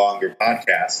one of our longer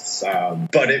podcasts.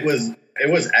 But it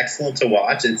was excellent to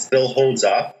watch. It still holds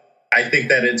up. I think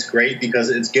that it's great because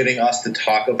it's getting us to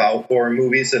talk about horror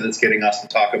movies, and it's getting us to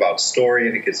talk about story,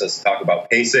 and it gets us to talk about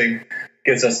pacing,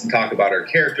 gets us to talk about our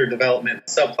character development,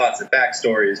 subplots, and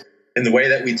backstories in the way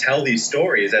that we tell these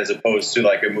stories, as opposed to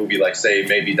like a movie like, say,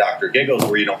 maybe Dr. Giggles,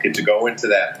 where you don't get to go into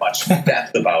that much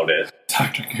depth about it.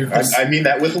 Dr. Giggles. I mean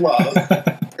that with love.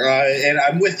 And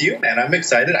I'm with you, man. I'm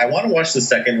excited. I want to watch the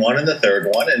second one and the third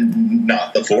one and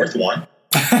not the fourth one.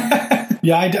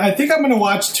 Yeah, I think I'm going to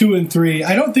watch 2 and 3.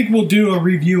 I don't think we'll do a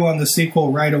review on the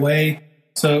sequel right away,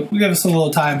 so we give us a little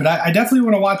time. But I definitely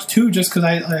want to watch 2 just because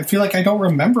I feel like I don't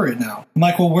remember it now. I'm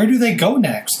like, well, where do they go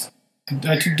next?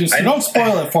 Don't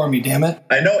spoil it for me, damn it.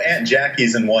 I know Aunt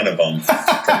Jackie's in one of them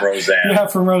from Roseanne. Yeah,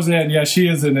 from Roseanne. Yeah, she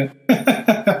is in it.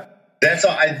 That's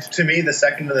all. To me, the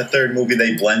second and the third movie,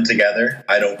 they blend together.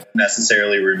 I don't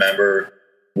necessarily remember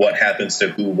what happens to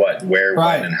who, what, where,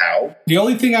 when, and how. The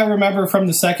only thing I remember from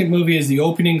the second movie is the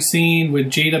opening scene with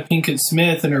Jada Pinkett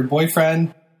Smith and her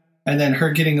boyfriend, and then her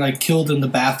getting like killed in the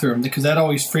bathroom, because that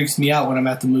always freaks me out when I'm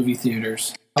at the movie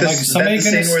theaters. I'm like, is that the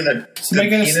scene where the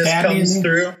penis comes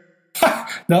through?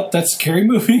 Nope, that's a scary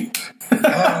movie.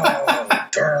 Oh,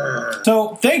 darn.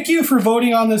 So thank you for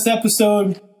voting on this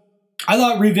episode. I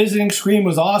thought revisiting Scream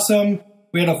was awesome.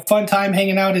 We had a fun time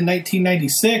hanging out in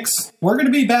 1996. We're going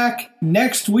to be back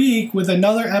next week with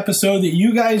another episode that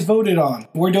you guys voted on.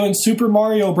 We're doing Super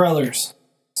Mario Brothers.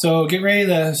 So get ready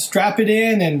to strap it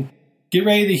in and get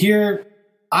ready to hear.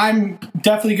 I'm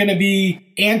definitely going to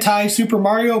be anti-Super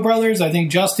Mario Brothers. I think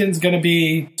Justin's going to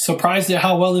be surprised at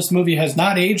how well this movie has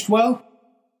not aged well.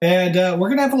 And we're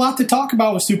going to have a lot to talk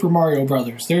about with Super Mario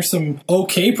Brothers. There's some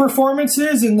okay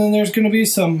performances, and then there's going to be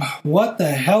some, what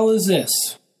the hell is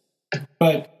this?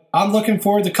 But I'm looking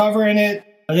forward to covering it.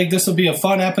 I think this will be a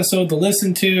fun episode to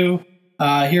listen to.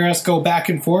 Hear us go back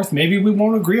and forth. Maybe we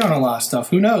won't agree on a lot of stuff.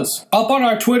 Who knows? Up on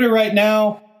our Twitter right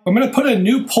now, I'm going to put a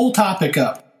new poll topic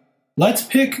up. Let's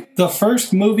pick the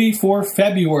first movie for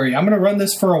February. I'm going to run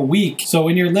this for a week. So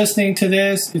when you're listening to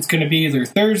this, it's going to be either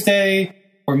Thursday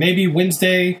or maybe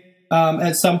Wednesday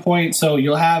at some point. So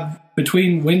you'll have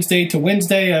between Wednesday to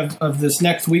Wednesday of this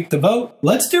next week to vote.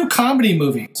 Let's do comedy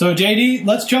movie. So JD,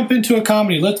 let's jump into a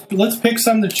comedy. Let's pick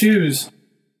some to choose.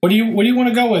 What do you want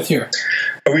to go with here?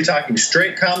 Are we talking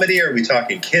straight comedy? Are we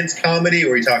talking kids comedy?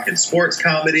 Are we talking sports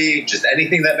comedy? Just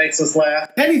anything that makes us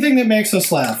laugh? Anything that makes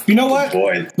us laugh. You know what?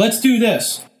 Boy. Let's do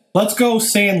this. Let's go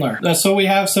Sandler. So we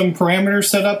have some parameters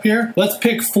set up here. Let's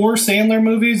pick 4 Sandler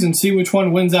movies and see which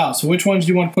one wins out. So which ones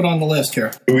do you want to put on the list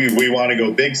here? We want to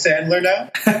go big Sandler now?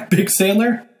 Big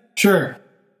Sandler? Sure.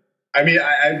 I mean,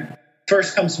 I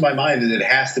first comes to my mind that it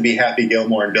has to be Happy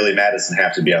Gilmore and Billy Madison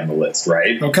have to be on the list,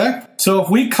 right? Okay. So if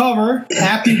we cover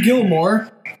Happy Gilmore,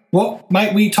 what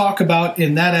might we talk about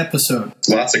in that episode?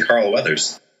 Lots of Carl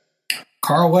Weathers.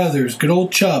 Carl Weathers, good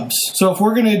old Chubbs. So if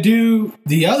we're going to do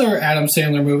the other Adam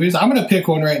Sandler movies, I'm going to pick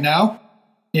one right now.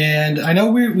 And I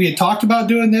know we had talked about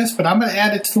doing this, but I'm going to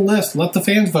add it to the list. Let the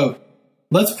fans vote.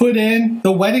 Let's put in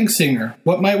The Wedding Singer.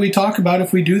 What might we talk about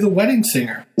if we do The Wedding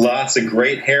Singer? Lots of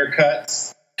great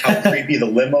haircuts, how creepy the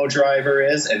limo driver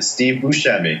is, and Steve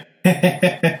Buscemi.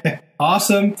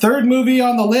 Awesome. Third movie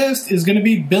on the list is going to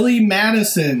be Billy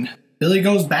Madison. Billy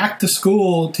goes back to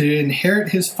school to inherit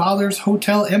his father's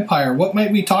hotel empire. What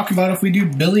might we talk about if we do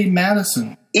Billy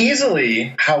Madison?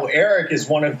 Easily how Eric is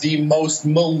one of the most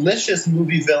malicious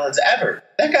movie villains ever.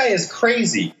 That guy is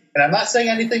crazy. And I'm not saying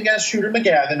anything against Shooter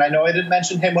McGavin. I know I didn't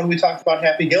mention him when we talked about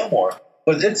Happy Gilmore.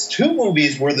 But it's 2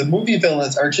 movies where the movie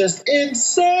villains are just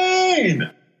insane.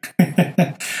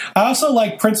 I also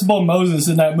like Principal Moses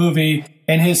in that movie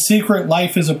and his secret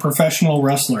life as a professional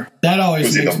wrestler. That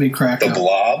always makes me crack up. The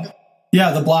Blob?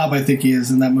 Yeah, the Blob, I think he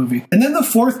is in that movie. And then the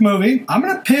 4th movie, I'm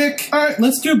going to pick, all right,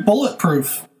 let's do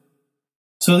Bulletproof.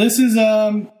 So this is,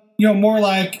 more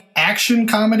like action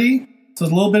comedy. So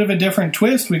it's a little bit of a different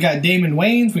twist. We got Damon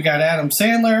Wayans, we got Adam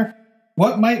Sandler.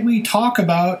 What might we talk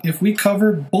about if we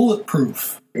cover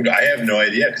Bulletproof? I have no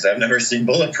idea because I've never seen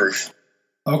Bulletproof.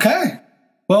 Okay.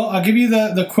 Well, I'll give you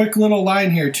the quick little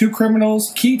line here. 2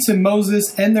 criminals, Keats and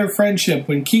Moses, end their friendship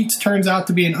when Keats turns out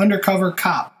to be an undercover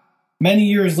cop. Many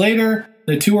years later,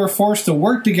 the 2 are forced to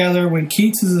work together when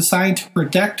Keats is assigned to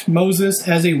protect Moses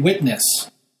as a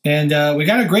witness. And we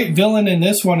got a great villain in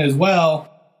this one as well.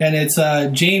 and it's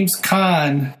James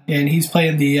Caan, and he's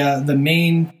playing the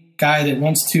main guy that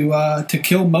wants to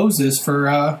kill Moses for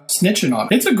snitching on him.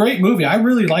 It's a great movie. I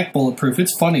really like Bulletproof.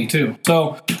 It's funny too.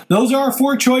 So those are our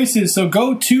 4 choices. So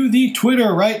go to the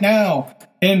Twitter right now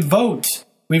and vote.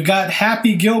 We've got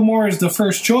Happy Gilmore as the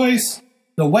first choice.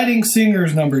 The Wedding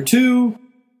Singers number 2.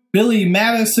 Billy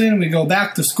Madison, We Go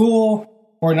Back to School.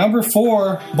 Or number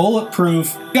 4,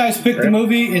 Bulletproof. You guys pick the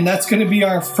movie, and that's going to be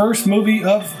our first movie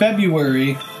of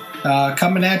February,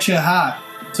 coming at you hot.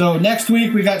 So next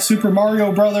week we got Super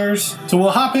Mario Brothers. So we'll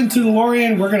hop into the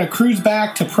DeLorean. We're going to cruise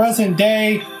back to present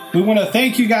day. We want to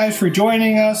thank you guys for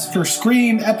joining us for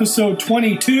Scream episode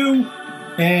 22.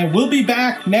 And we'll be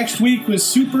back next week with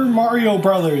Super Mario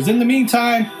Brothers. In the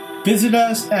meantime, visit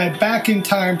us at Back in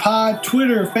Time Pod,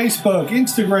 Twitter, Facebook,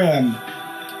 Instagram,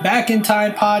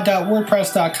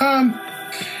 backintimepod.wordpress.com.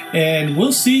 And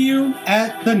we'll see you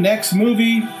at the next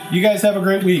movie. You guys have a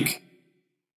great week.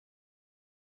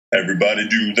 Everybody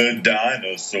do the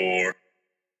dinosaur.